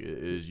Champions League.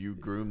 It is you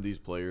groom these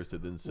players to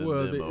then send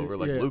them over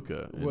like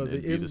Luka and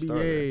be the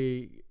starter.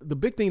 The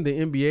big thing the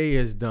NBA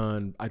has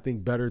done, I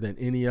think, better than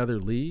any other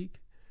league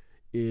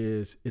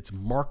is it's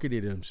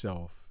marketed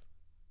itself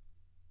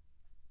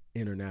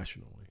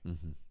internationally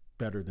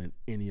better than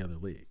any other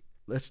league.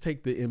 Let's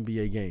take the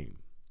NBA game.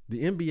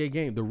 The NBA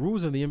game, the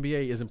rules of the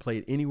NBA isn't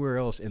played anywhere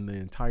else in the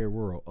entire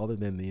world other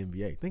than the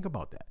NBA. Think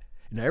about that.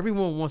 Now,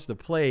 everyone wants to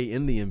play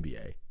in the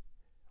NBA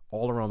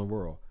all around the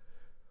world.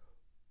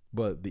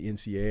 But the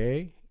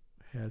NCAA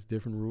has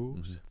different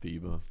rules.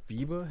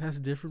 FIBA has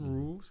different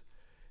rules.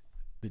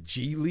 The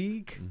G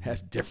League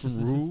has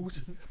different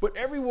rules. But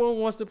everyone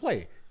wants to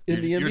play in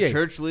the NBA. Your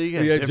church league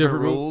has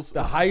different rules.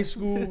 The high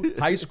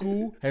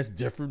school has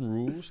different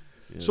rules.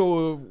 Yes.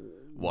 So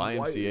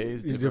YMCA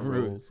is different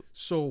rules.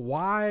 So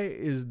why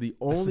is the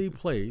only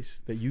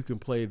place that you can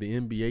play the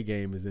NBA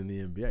game is in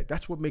the NBA?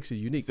 That's what makes it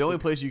unique. It's the only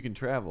place you can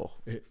travel.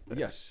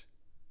 Yes.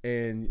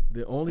 And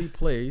the only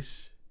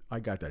place, I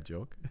got that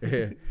joke,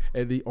 and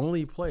the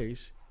only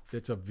place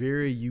that's a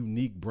very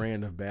unique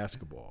brand of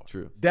basketball.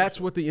 True. That's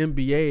what the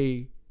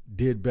NBA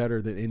did better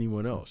than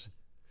anyone else.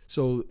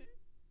 So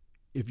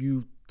if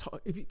you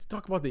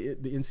talk about the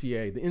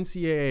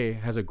NCAA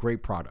has a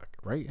great product,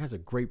 right? It has a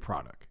great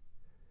product.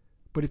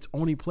 But it's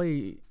only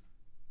played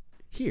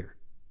here.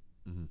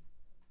 Mm-hmm.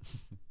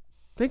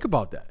 Think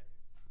about that.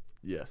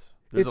 Yes.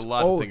 There's a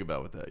lot to think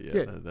about with that.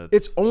 Yeah.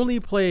 It's only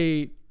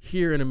played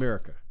here in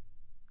America.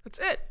 That's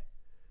it.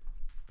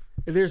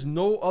 And there's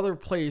no other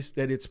place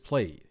that it's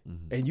played.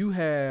 Mm-hmm. And you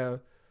have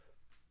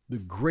the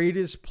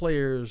greatest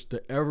players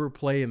to ever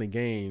play in the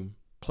game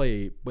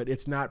played, but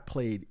it's not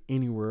played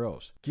anywhere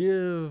else.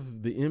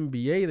 Give the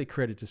NBA the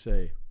credit to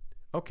say,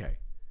 okay,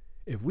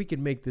 if we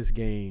can make this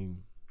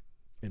game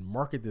and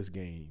market this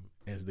game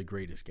as the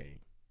greatest game.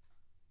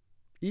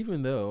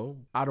 Even though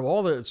out of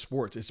all the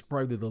sports, it's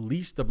probably the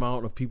least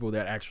amount of people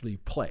that actually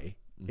play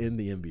in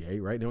the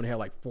NBA, right? They only have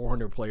like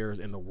 400 players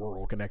in the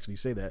world can actually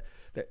say that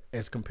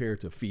as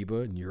compared to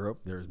FIBA in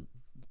Europe, there's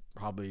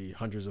probably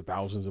hundreds of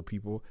thousands of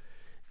people.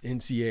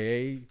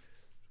 NCAA,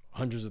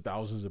 hundreds of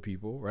thousands of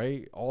people,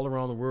 right? All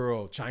around the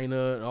world,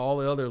 China and all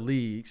the other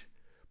leagues.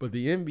 But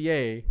the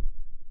NBA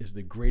is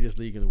the greatest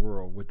league in the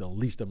world with the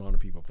least amount of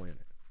people playing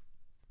it,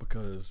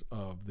 because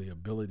of the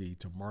ability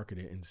to market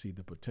it and see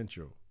the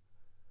potential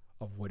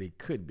of what it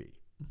could be.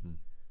 Mm-hmm.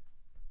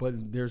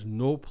 But there's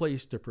no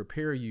place to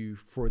prepare you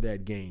for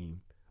that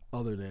game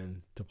other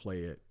than to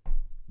play it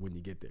when you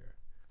get there.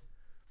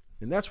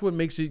 And that's what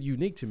makes it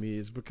unique to me,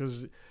 is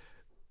because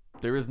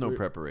there is no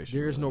preparation.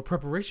 There is no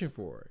preparation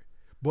for it.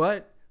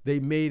 But they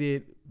made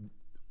it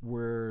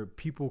where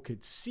people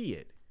could see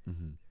it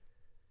Mhm.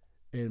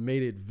 and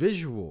made it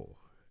visual.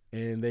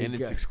 And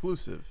it's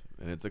exclusive,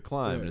 and it's a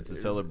climb, and it's a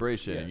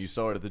celebration, and you yes.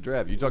 saw it at the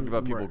draft. You talked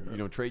about people, Right. you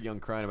know, Trae Young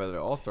crying about the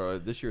All-Star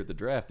this year at the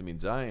draft. I mean,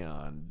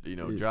 Zion, you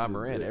know, It- John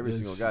Morant, every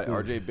it's- single guy, it-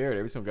 RJ Barrett,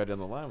 every single guy down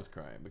the line was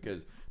crying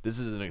because this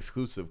is an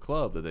exclusive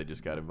club that they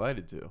just got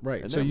invited to.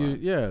 Right. in So their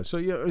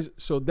mind.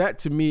 so that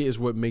to me is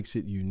what makes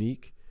it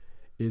unique,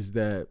 is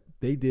that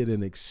they did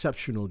an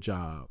exceptional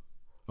job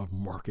of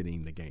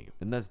marketing the game.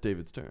 And that's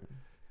David Stern.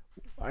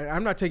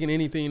 I'm not taking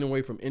anything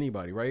away from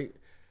anybody, right?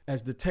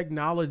 As the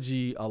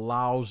technology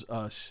allows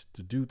us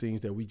to do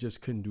things that we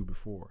just couldn't do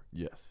before.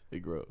 Yes, it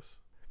grows.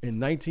 In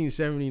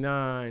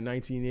 1979,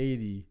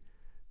 1980,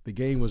 the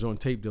game was on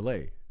tape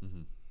delay.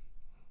 Mhm.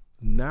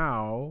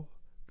 Now,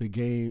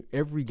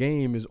 every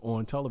game is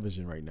on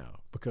television right now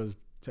because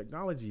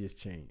technology has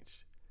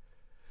changed.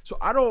 So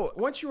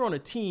once you're on a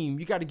team,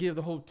 you got to give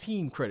the whole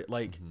team credit.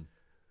 Like,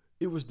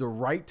 it was the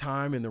right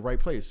time and the right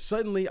place.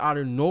 Suddenly, out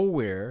of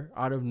nowhere,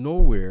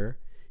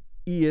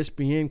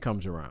 ESPN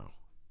comes around.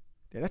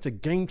 And that's a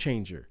game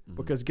changer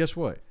because guess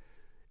what?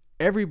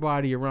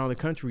 Everybody around the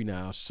country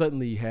now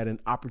suddenly had an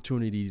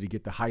opportunity to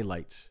get the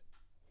highlights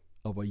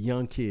of a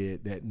young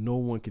kid that no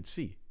one could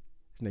see.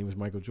 His name was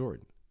Michael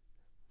Jordan.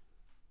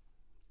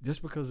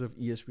 Just because of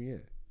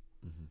ESPN.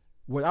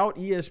 Without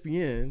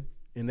ESPN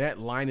and that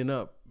lining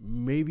up,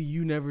 maybe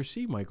you never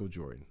see Michael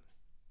Jordan.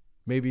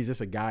 Maybe he's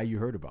just a guy you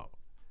heard about.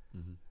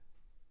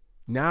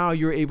 Now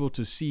you're able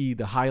to see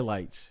the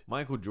highlights.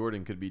 Michael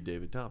Jordan could be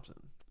David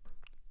Thompson.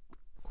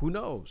 Who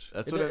knows?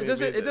 That's It what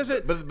doesn't. It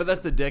doesn't. But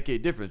that's the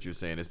decade difference you're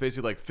saying. It's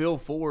basically like Phil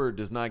Ford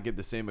does not get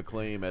the same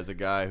acclaim as a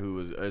guy who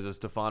was as a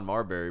Stephon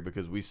Marbury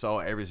because we saw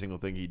every single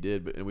thing he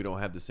did, and we don't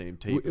have the same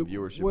tape and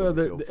viewership. Well, of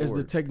Phil as Ford.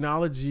 the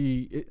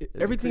technology,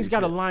 a everything's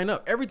got to cliche. line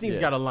up. Everything's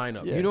Yeah. got to line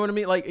up. Yeah. You know what I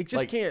mean? Like it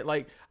just Like- can't.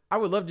 Like I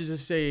would love to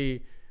just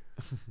say,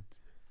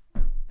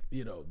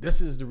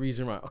 this is the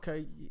reason why.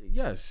 Okay,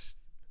 yes.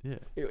 Yeah.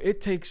 It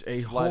takes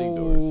a Sliding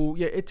whole doors.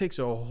 yeah. It takes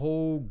a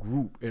whole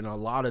group and a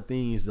lot of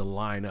things to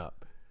line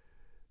up.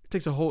 It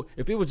takes a whole.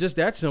 If it was just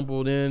that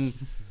simple, then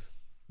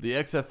The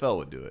XFL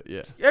would do it.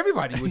 Yeah.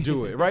 everybody would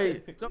do it,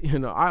 right?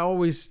 I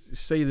always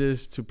say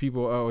this to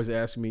people. Always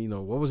ask me,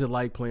 what was it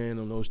like playing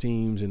on those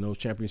teams and those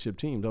championship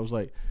teams? I was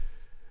like,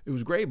 it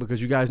was great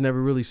because you guys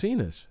never really seen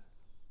us.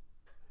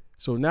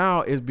 So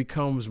now it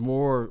becomes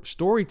more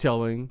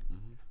storytelling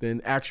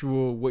than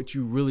actual what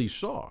you really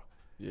saw.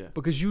 Yeah.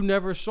 Because you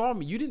never saw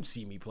me. You didn't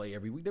see me play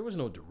every week. There was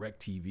no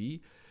direct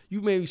TV.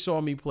 You maybe saw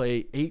me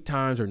play 8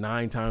 times or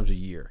 9 times a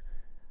year.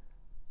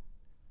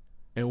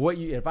 And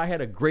if I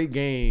had a great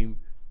game,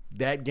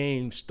 that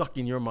game stuck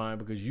in your mind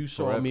because you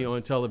saw me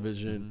on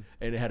television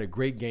and it had a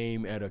great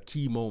game at a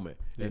key moment.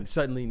 Yeah. And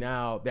suddenly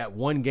now that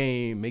one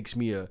game makes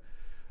me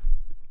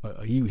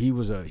he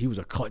was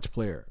a clutch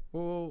player.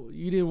 Well,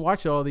 you didn't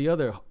watch all the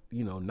other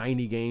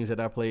 90 games that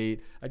I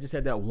played. I just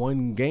had that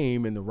one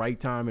game in the right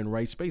time and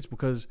right space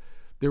because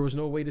there was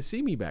no way to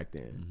see me back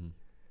then.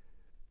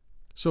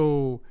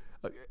 So,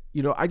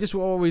 I just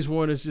always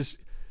want to just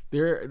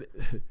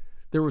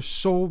there were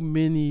so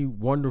many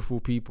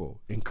wonderful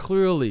people, and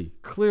clearly,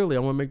 I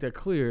want to make that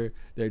clear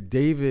that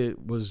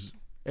David was,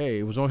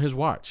 it was on his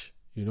watch.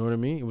 You know what I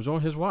mean? It was on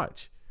his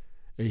watch,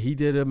 and he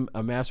did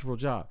a masterful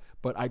job.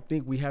 But I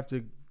think we have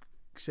to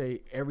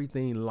say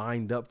everything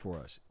lined up for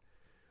us.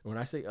 When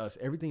I say us,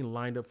 everything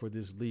lined up for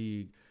this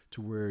league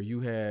to where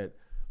you had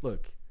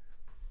Wilt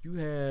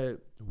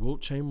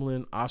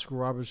Chamberlain, Oscar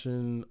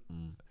Robertson,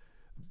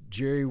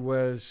 Jerry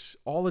West,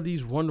 all of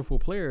these wonderful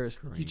players.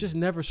 You just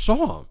never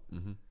saw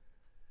them.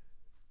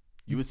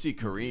 You would see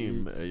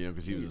Kareem,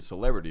 because he was a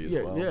celebrity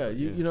as well. Yeah.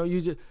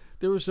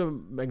 There were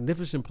some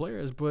magnificent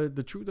players, but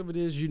the truth of it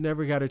is, you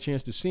never got a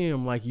chance to see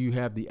them like you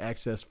have the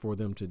access for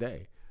them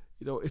today.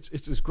 It's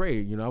just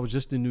great. I was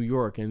just in New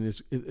York, and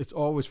it's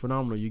always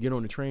phenomenal. You get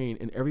on the train,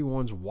 and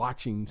everyone's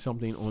watching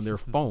something on their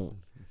phone.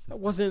 That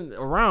wasn't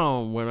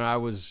around when I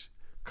was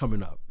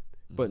coming up,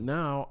 but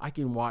now I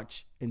can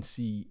watch and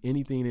see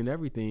anything and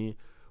everything,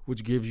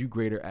 which gives you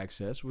greater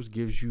access, which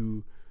gives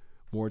you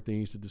more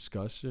things to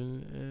discuss,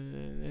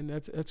 and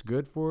that's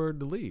good for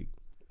the league.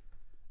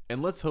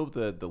 And let's hope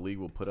that the league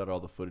will put out all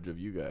the footage of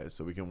you guys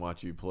so we can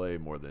watch you play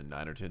more than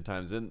 9 or 10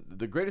 times. And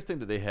the greatest thing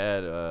that they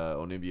had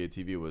on NBA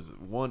TV was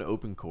one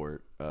Open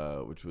Court,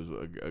 which was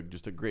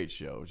just a great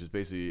show, which is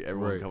basically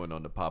everyone coming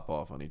on to pop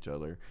off on each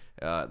other.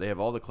 They have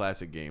all the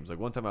classic games. Like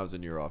one time I was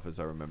in your office,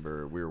 I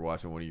remember we were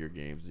watching one of your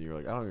games, and you were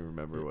like, I don't even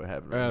remember what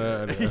happened.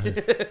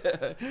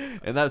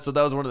 And that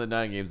was one of the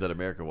 9 games that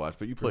America watched.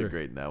 But you played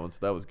great in that one, so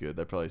that was good.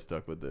 That probably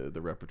stuck with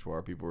the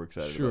repertoire. People were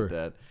excited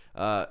about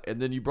that.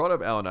 And then you brought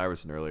up Allen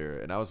Iverson earlier,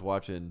 and I was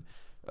watching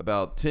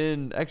about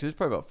 10, actually it's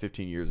probably about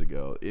 15 years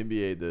ago,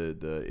 NBA,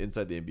 the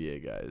Inside the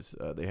NBA guys,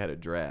 they had a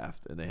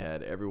draft, and they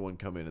had everyone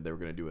come in, and they were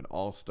going to do an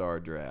all-star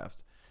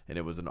draft, and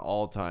it was an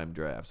all-time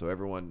draft. So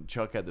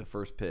Chuck had the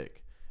first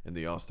pick in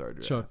the all-star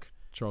draft.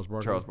 Charles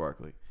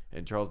Barkley.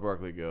 And Charles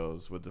Barkley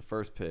goes with the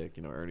first pick.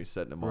 Ernie's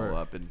setting them all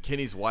up, and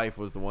Kenny's wife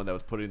was the one that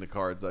was putting the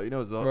cards up. It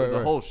was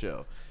the whole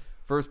show.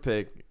 First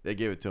pick, they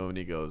gave it to him, and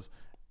he goes,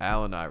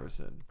 Allen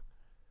Iverson.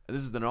 And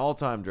this is an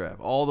all-time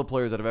draft. All the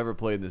players that have ever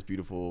played in this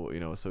beautiful,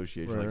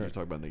 association, like you're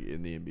talking about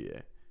in the NBA.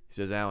 He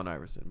says Allen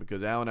Iverson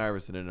because Allen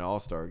Iverson in an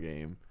All-Star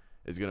game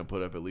is going to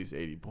put up at least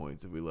 80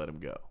 points if we let him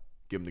go.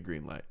 Give him the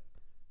green light.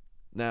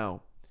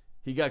 Now,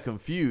 he got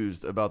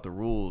confused about the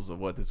rules of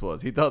what this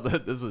was. He thought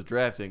that this was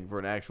drafting for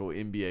an actual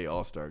NBA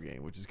All-Star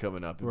game, which is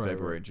coming up in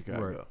February in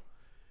Chicago. Right.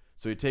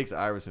 So he takes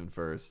Iverson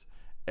first.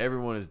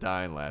 Everyone is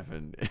dying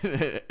laughing,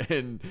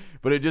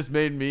 but it just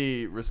made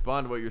me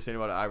respond to what you were saying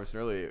about Iverson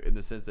earlier, in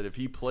the sense that if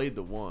he played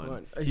the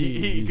one,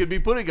 he could be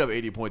putting up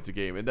 80 points a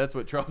game, and that's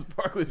what Charles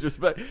Barkley's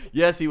respect.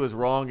 Yes, he was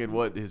wrong in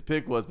what his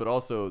pick was, but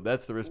also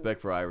that's the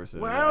respect for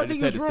Iverson. Well, I don't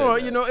think it was wrong.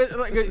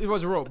 It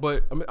wasn't wrong,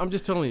 but I'm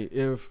just telling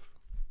you,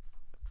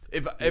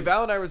 if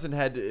Allen Iverson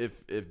had to,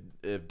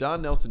 if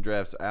Don Nelson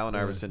drafts Allen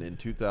Iverson in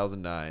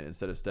 2009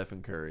 instead of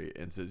Stephen Curry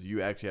and says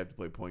you actually have to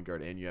play point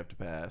guard and you have to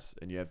pass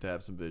and you have to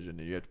have some vision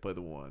and you have to play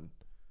the one,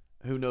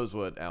 who knows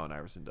what Allen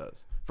Iverson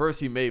does?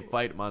 First, he may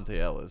fight Monte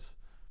Ellis,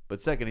 but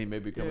second, he may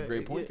become a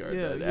great point guard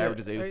that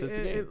averages 8 assists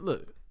a game.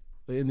 Look,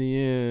 in the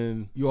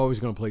end, you're always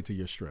going to play to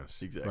your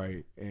strengths, exactly,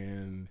 right?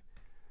 And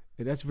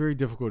that's very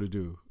difficult to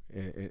do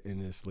in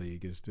this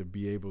league, is to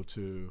be able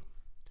to.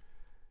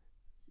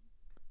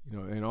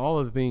 And all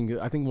of the things,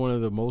 I think one of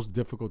the most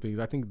difficult things,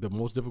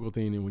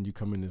 when you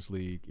come in this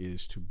league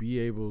is to be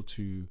able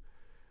to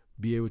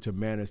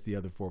manage the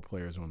other four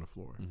players on the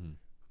floor.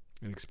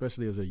 Mm-hmm. And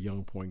especially as a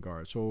young point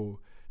guard. So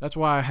that's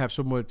why I have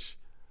so much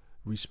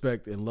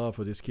respect and love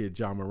for this kid,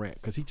 Ja Morant,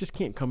 because he just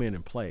can't come in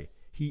and play.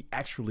 He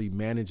actually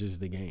manages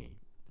the game.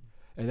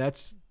 And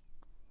that's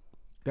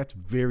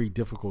very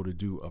difficult to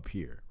do up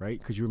here, right?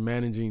 Because you're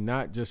managing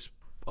not just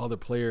other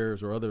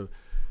players or other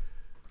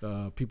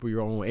people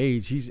your own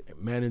age. He's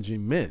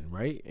managing men,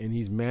 right? And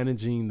he's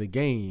managing the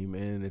game,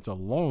 and it's a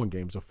long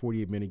game. It's a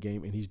 48-minute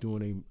game, and he's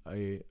doing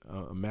a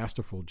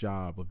masterful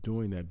job of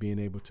doing that, being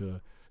able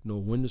to know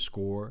when to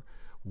score,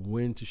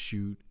 when to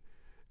shoot,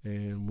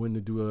 and when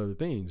to do other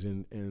things.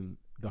 And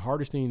the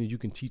hardest thing that you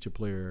can teach a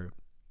player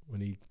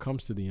when he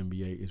comes to the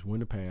NBA is when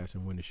to pass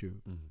and when to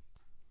shoot.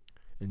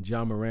 Mm-hmm. And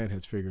Ja Morant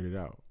has figured it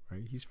out,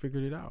 right? He's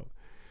figured it out.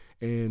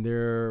 And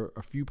there are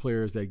a few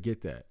players that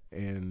get that.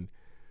 And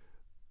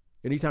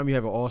anytime you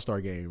have an all-star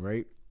game,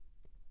 right,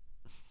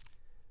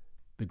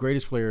 the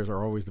greatest players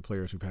are always the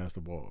players who pass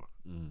the ball.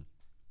 Mm.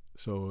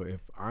 So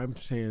if I'm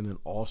saying an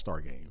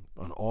all-star game,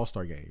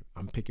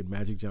 I'm picking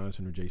Magic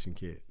Johnson or Jason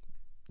Kidd.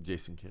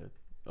 Jason Kidd,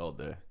 all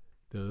day.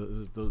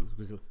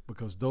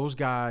 Because those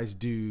guys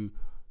do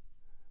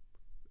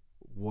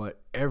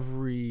what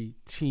every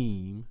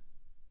team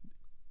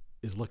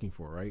is looking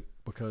for, right?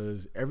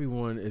 Because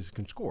everyone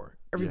can score.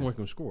 Everyone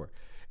can score.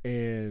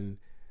 And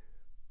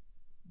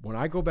when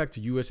I go back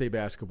to USA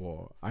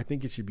Basketball, I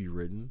think it should be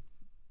written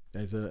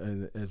as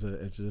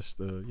just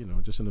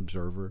an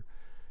observer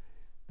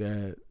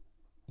that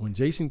when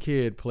Jason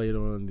Kidd played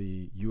on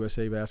the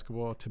USA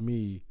Basketball, to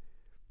me,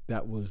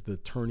 that was the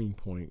turning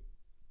point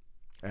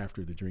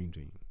after the Dream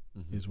Team.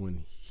 Mm-hmm. Is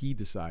when he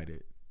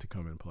decided to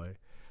come and play.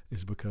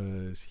 Is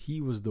because he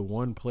was the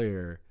one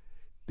player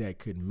that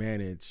could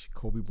manage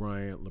Kobe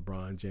Bryant,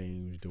 LeBron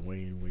James,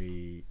 Dwayne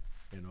Wade,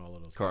 and all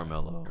of those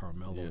Carmelo.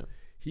 Yeah.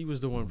 He was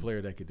the one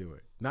player that could do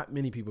it. Not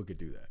many people could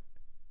do that.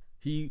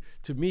 He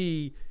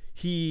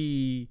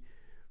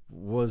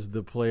was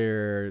the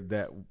player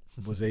that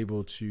was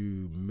able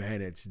to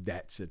manage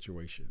that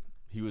situation.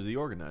 He was the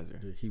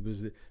organizer. He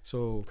was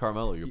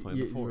Carmelo, you're playing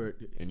before,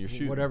 and you're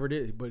shooting. Whatever it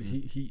is, but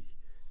he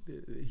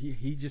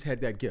just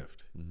had that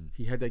gift. Mm-hmm.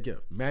 He had that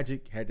gift.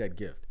 Magic had that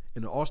gift.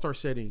 In the All-Star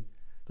setting,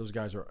 those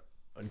guys are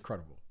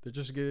incredible. They're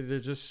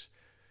just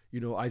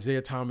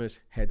Isaiah Thomas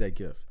had that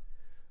gift.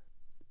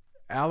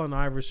 Allen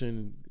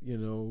Iverson,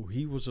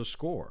 he was a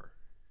scorer,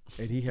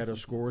 and he had a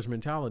scorer's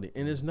mentality,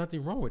 and there's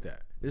nothing wrong with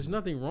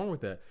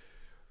that.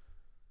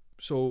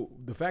 So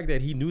the fact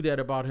that he knew that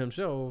about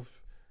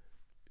himself,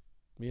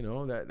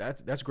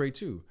 that's great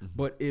too. Mm-hmm.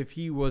 But if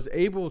he was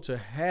able to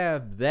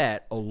have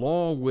that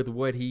along with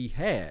what he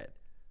had,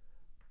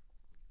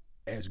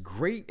 as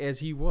great as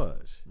he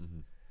was,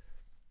 mm-hmm.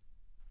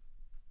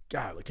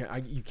 God,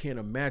 you can't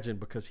imagine,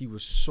 because he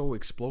was so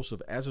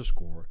explosive as a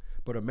scorer.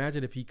 But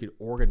imagine if he could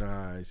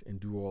organize and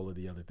do all of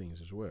the other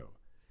things as well.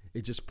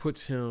 It just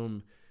puts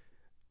him.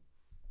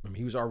 I mean,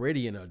 he was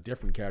already in a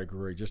different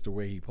category just the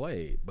way he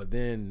played. But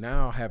then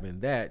now having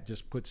that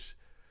just puts.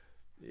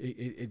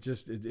 It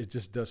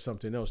just does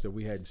something else that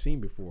we hadn't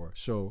seen before.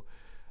 So,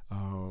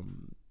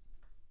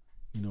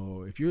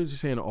 if you're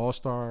just saying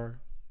All-Star,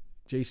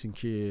 Jason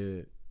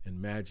Kidd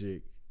and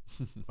Magic,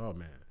 oh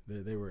man,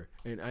 they were.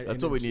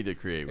 That's what we need to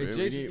create. We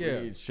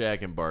need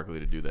Shaq and Barkley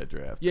to do that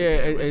draft. Yeah,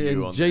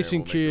 and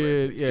Jason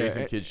Kidd. Yeah,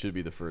 Jason Kidd should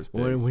be the first pick.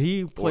 When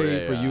he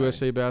played for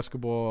USA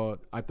Basketball,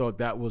 I thought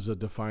that was a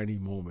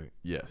defining moment.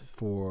 Yes.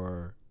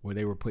 For when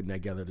they were putting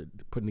together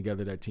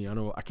that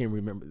team. I can't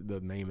remember the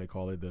name they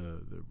call it, the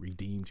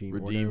Redeem Team.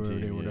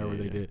 Whatever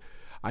they did.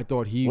 I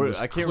thought he was.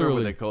 I can't remember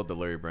what they called the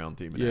Larry Brown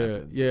team in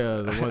Athens. Yeah,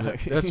 the one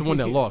that's the one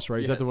that lost,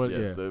 right? Is that the one? Yes,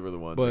 yeah, they were the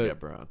ones that got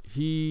Browns.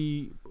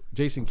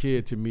 Jason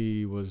Kidd to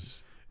me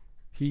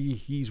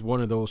he's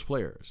one of those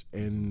players,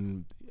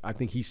 and I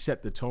think he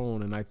set the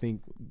tone, and I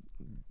think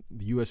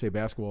the USA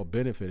Basketball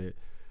benefited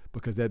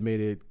because that made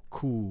it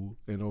cool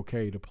and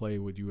okay to play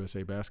with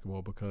USA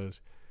Basketball because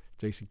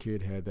Jason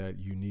Kidd had that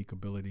unique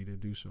ability to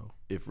do so.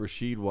 If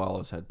Rasheed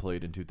Wallace had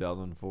played in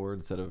 2004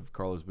 instead of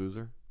Carlos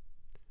Boozer,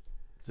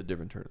 it's a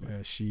different tournament.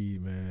 Yeah, she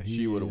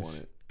would have won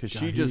it because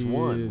she just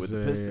won with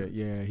the Pistons.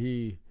 Yeah, and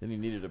he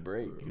needed a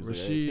break. He was like,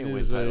 Rasheed I can't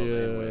win is titles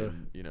and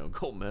win,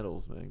 gold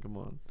medals, man. Come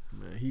on.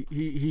 Man,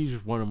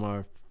 he's one of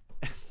my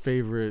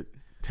favorite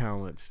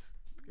talents.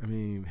 I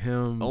mean,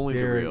 him, Only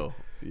Derek, the real.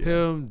 Yeah.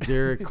 Him,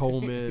 Derek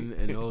Coleman,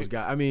 and those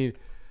guys. I mean,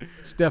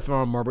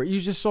 Stephon Marbury. You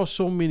just saw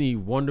so many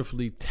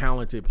wonderfully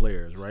talented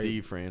players, right?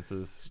 Steve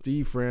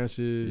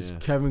Francis, yeah.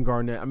 Kevin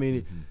Garnett. I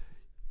mean,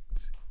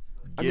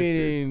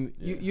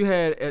 you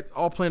had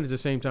all playing at the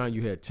same time.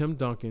 You had Tim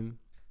Duncan,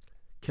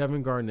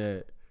 Kevin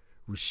Garnett,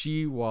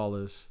 Rasheed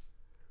Wallace,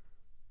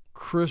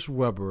 Chris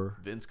Webber,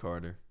 Vince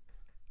Carter,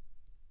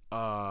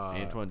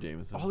 Antoine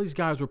Jameson. All these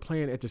guys were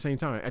playing at the same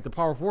time at the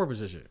power forward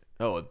position.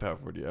 Oh, at the power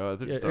forward. Oh, I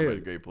think you're talking about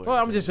a great player.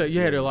 Well, I'm just saying you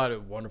had a lot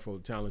of wonderful,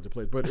 talented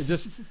players, but it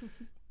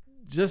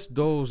just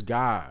those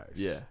guys.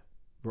 Yeah,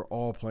 were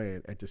all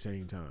playing at the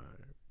same time,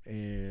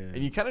 and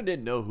you kind of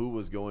didn't know who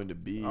was going to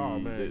be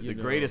the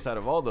greatest out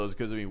of all those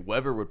because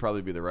Webber would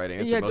probably be the right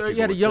answer. You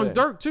had a young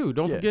Dirk too.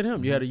 Don't forget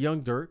him. You had a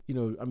young Dirk.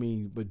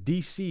 But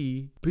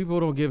DC people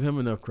don't give him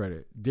enough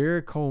credit.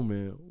 Derek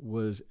Coleman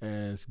was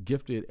as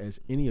gifted as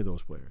any of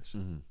those players.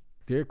 Mm-hmm.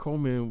 Derek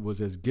Coleman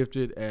was as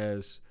gifted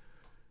as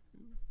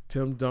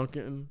Tim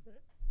Duncan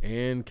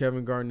and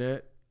Kevin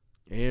Garnett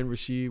and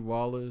Rasheed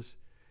Wallace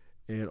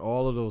and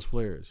all of those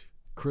players.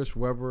 Chris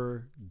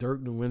Webber,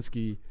 Dirk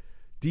Nowitzki.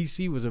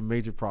 DC was a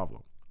major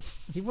problem.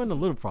 He wasn't a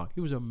little problem.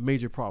 He was a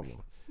major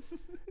problem.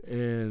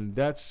 And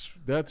that's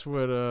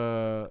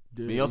what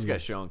he also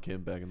got Sean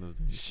Kemp back in those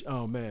days.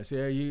 Oh man.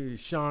 So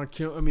Sean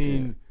Kemp, I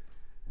mean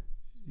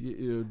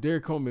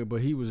Derek Coleman,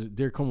 but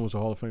Derek Coleman was a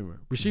Hall of Famer.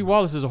 Rasheed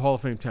Wallace is a Hall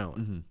of Fame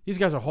talent. Mm-hmm. These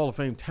guys are Hall of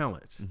Fame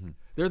talents. Mm-hmm.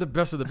 They're the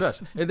best of the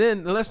best. And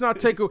then let's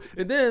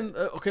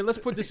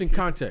put this in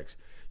context.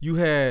 You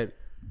had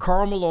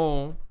Karl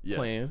Malone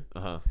playing,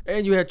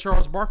 and you had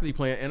Charles Barkley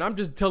playing, and I'm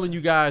just telling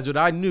you guys that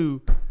I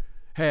knew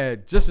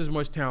had just as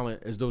much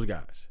talent as those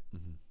guys.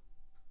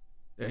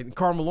 Mm-hmm. And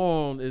Karl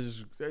Malone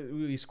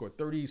he scored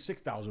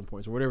 36,000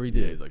 points or whatever he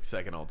did. Yeah, he's like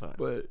second all time.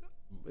 But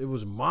it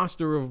was a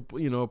monster of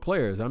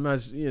players. I'm not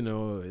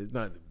it's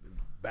not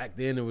back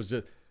then. It was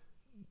just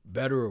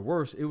better or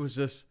worse. It was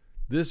just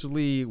this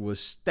league was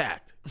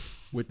stacked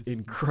with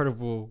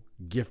incredible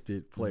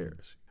gifted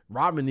players.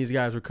 Rodman, these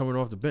guys were coming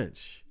off the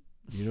bench.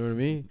 You know what I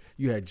mean?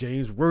 You had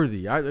James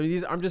Worthy.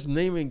 I'm just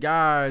naming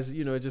guys,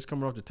 just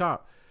coming off the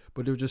top.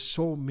 But there were just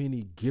so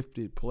many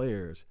gifted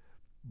players.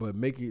 But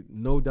make it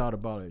no doubt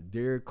about it,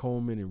 Derek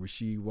Coleman and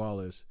Rasheed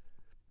Wallace,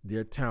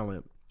 their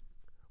talent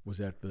was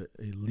at the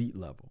elite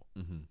level.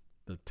 Mm-hmm.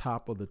 The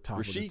top of the top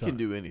of the top. Rasheed can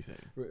do anything.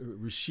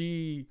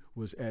 Rasheed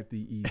was at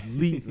the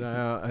elite.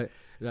 Now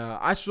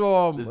I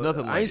saw. There's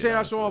nothing like I ain't saying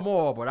I saw them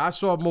all, but I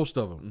saw most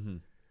of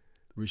them.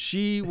 Mm-hmm.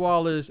 Rasheed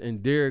Wallace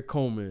and Derek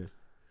Coleman.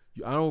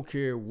 I don't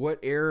care what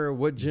era,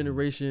 what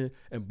generation,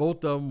 and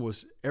both of them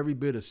was every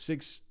bit of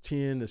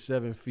 6'10" to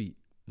 7 feet.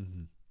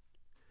 Mm-hmm.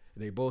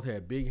 They both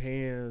had big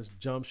hands,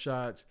 jump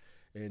shots,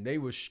 and they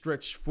were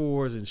stretch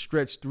fours and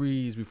stretch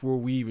threes before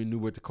we even knew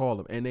what to call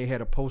them. And they had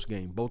a post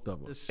game, both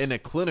of them. In a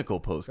clinical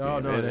post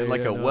game,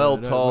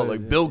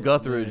 Bill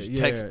Guthridge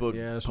textbook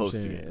post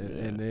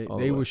game. And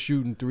they were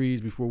shooting threes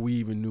before we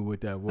even knew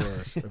what that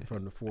was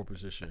from the 4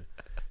 position.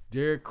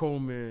 Derek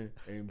Coleman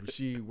and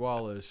Rasheed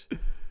Wallace.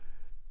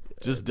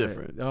 Just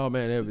different. Oh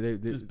man, they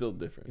just built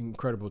different.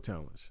 Incredible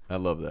talents. I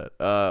love that.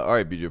 All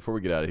right, BJ. Before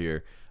we get out of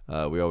here,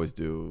 we always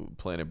do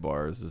Planet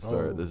Bars.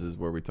 This is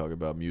where we talk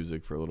about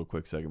music for a little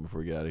quick second before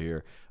we get out of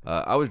here.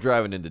 I was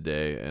driving in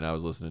today and I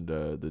was listening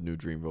to the new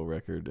Dreamville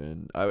record,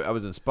 and I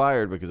was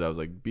inspired because I was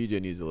like, BJ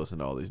needs to listen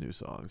to all these new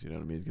songs. You know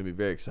what I mean? He's gonna be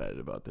very excited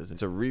about this.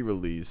 It's a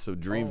re-release. So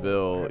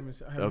Dreamville.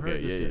 I haven't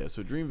heard this yet.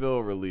 So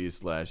Dreamville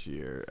released last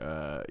year.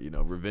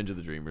 Revenge of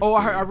the Dreamers. Oh,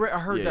 I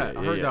heard that.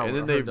 I heard that.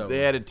 And then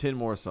they added 10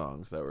 more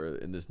songs that were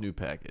in this new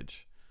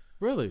package.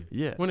 Really?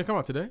 Yeah. When did it come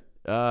out today?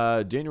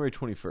 January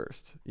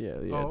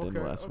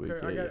 21st. Last week.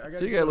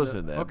 So you gotta listen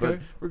to that. Okay. But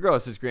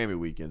regardless, it's Grammy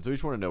weekend, so we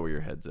just want to know where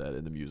your head's at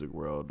in the music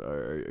world.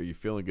 Are you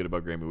feeling good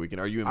about Grammy weekend?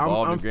 Are you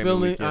involved in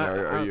Grammy weekend?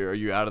 Are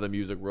you out of the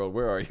music world?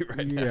 Where are you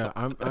right now?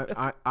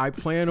 Yeah, I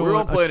plan on. We're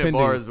all playing attending.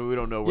 in bars, but we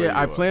don't know where. Yeah,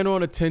 I plan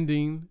on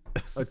attending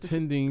this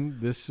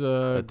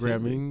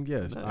Grammy.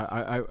 Yes, nice.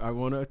 I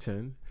want to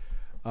attend.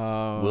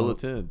 Will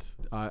attend.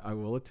 I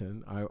will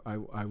attend.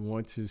 I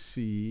want to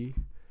see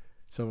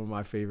some of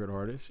my favorite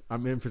artists.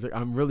 I'm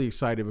really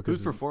excited because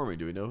who's performing?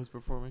 Do we know who's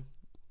performing?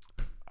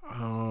 I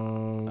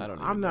don't know.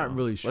 I'm know. not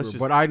really sure,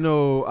 but I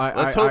know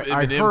I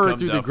heard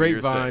through the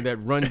grapevine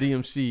that Run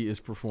DMC is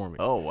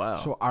performing. Oh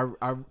wow! So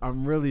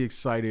I'm really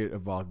excited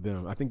about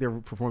them. I think they're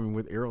performing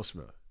with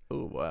Aerosmith.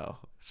 Oh wow.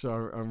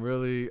 So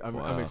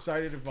I'm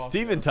excited about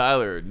Steven that.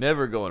 Tyler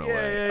never going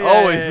away. Yeah,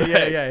 Always yeah,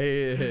 back. yeah.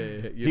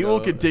 He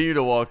will continue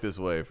to walk this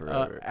way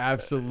forever.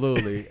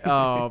 Absolutely.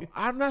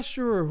 I'm not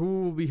sure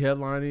who will be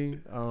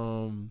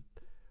headlining,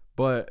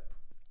 but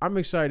I'm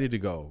excited to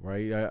go.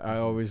 Right, I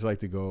always like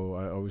to go.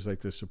 I always like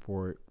to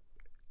support,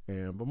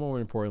 but more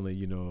importantly,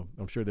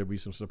 I'm sure there'll be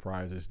some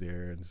surprises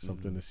there and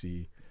something to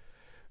see.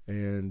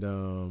 And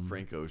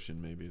Frank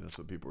Ocean, maybe that's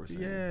what people were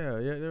saying.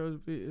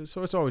 Yeah.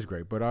 So it's always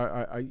great. But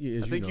I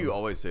think you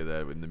always say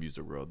that in the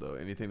music world, though.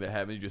 Anything that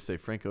happens, you just say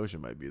Frank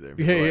Ocean might be there.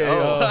 Maybe. Yeah,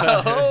 well,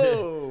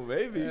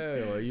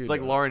 it's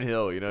like Lauryn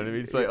Hill. You know what I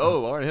mean? It's like,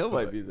 Lauryn Hill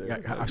might be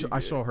there. I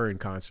saw her in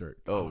concert.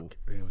 It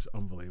was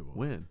unbelievable.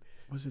 When?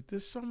 Was it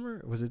this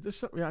summer?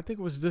 Yeah, I think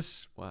it was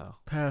this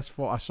past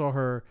fall. I saw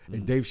her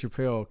and Dave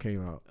Chappelle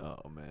came out.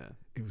 Oh man,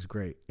 it was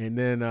great. And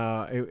then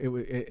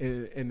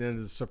and then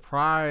the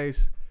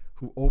surprise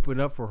who opened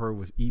up for her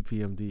was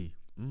EPMD,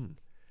 and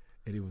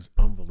it was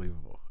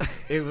unbelievable.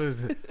 It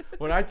was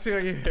when I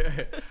tell you,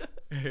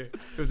 it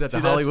was at the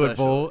Hollywood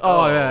Bowl.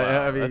 Wow.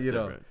 I mean, that's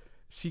different.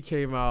 she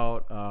came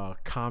out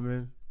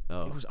Common.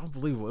 It was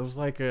unbelievable. It was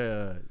like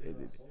I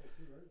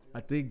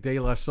think De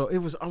La Soul. It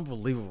was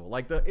unbelievable.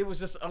 It was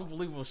just an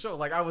unbelievable show.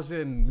 Like I was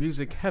in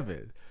music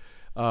heaven.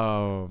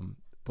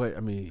 But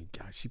I mean,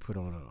 God, she put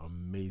on an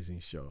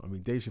amazing show. I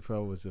mean, Dave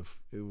Chappelle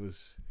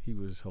he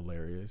was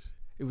hilarious.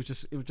 It was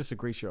just a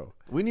great show.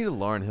 We need a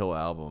Lauryn Hill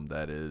album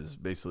that is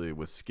basically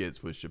with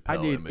skits with Chappelle.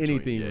 I need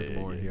anything with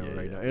Lauryn Hill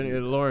right now. And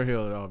Lauryn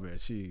Hill, oh man,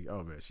 she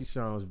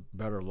sounds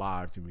better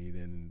live to me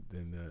than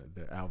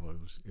the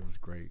album. It was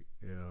great.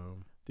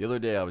 The other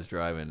day I was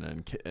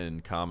driving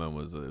and Common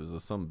was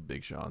some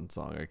Big Sean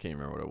song. I can't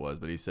remember what it was,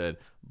 but he said,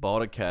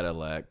 "Bought a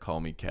Cadillac,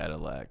 call me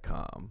Cadillac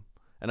Com."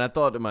 And I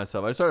thought to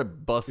myself, I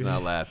started busting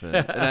out laughing,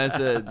 and I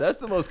said, "That's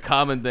the most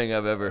common thing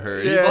I've ever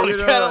heard." Yeah, he bought a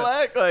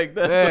Cadillac, like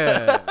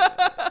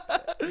that.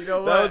 You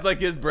know that was like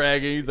his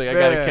bragging. He's like, "I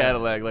got a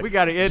Cadillac." Like we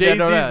got to end Jay-Z's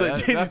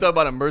that. Jay-Z's talking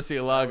about a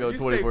Murcielago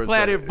 24/7.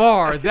 Planet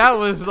Bar. That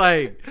was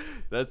like.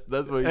 that's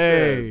what he said.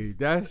 Hey,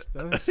 that's.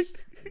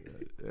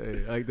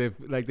 Hey,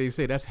 like they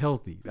say, that's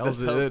healthy.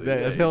 That's healthy.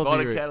 That's healthy. Bought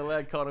a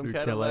Cadillac, called him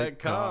Cadillac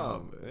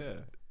Com.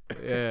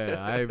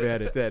 Yeah, I ain't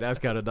mad at that. That's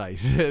kind of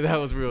nice. That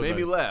was real. Made nice.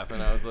 me laugh, and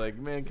I was like,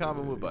 "Man,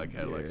 Common would buy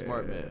Cadillac.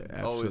 Smart man.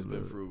 Absolutely. Always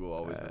been frugal.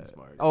 Always been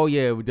smart." Oh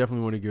yeah, we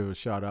definitely want to give a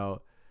shout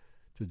out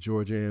to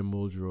Georgia Ann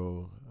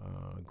Muldrow,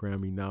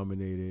 Grammy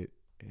nominated,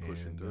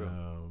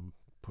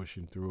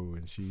 pushing through,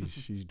 and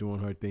she's doing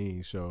her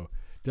thing. So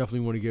definitely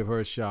want to give her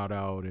a shout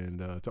out, and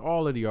to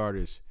all of the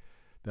artists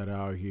that are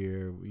out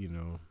here.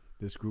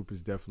 This group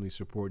is definitely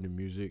supporting the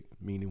music,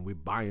 meaning we're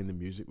buying the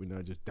music. We're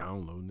not just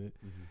downloading it.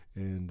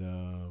 And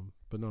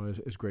but no,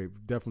 it's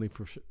great. Definitely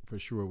for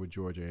sure with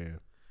Georgia Ann.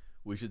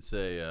 We should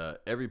say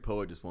every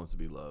poet just wants to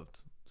be loved.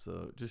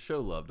 So just show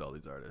love to all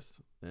these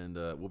artists. And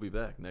we'll be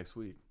back next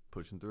week,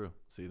 pushing through.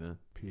 See you then.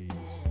 Peace.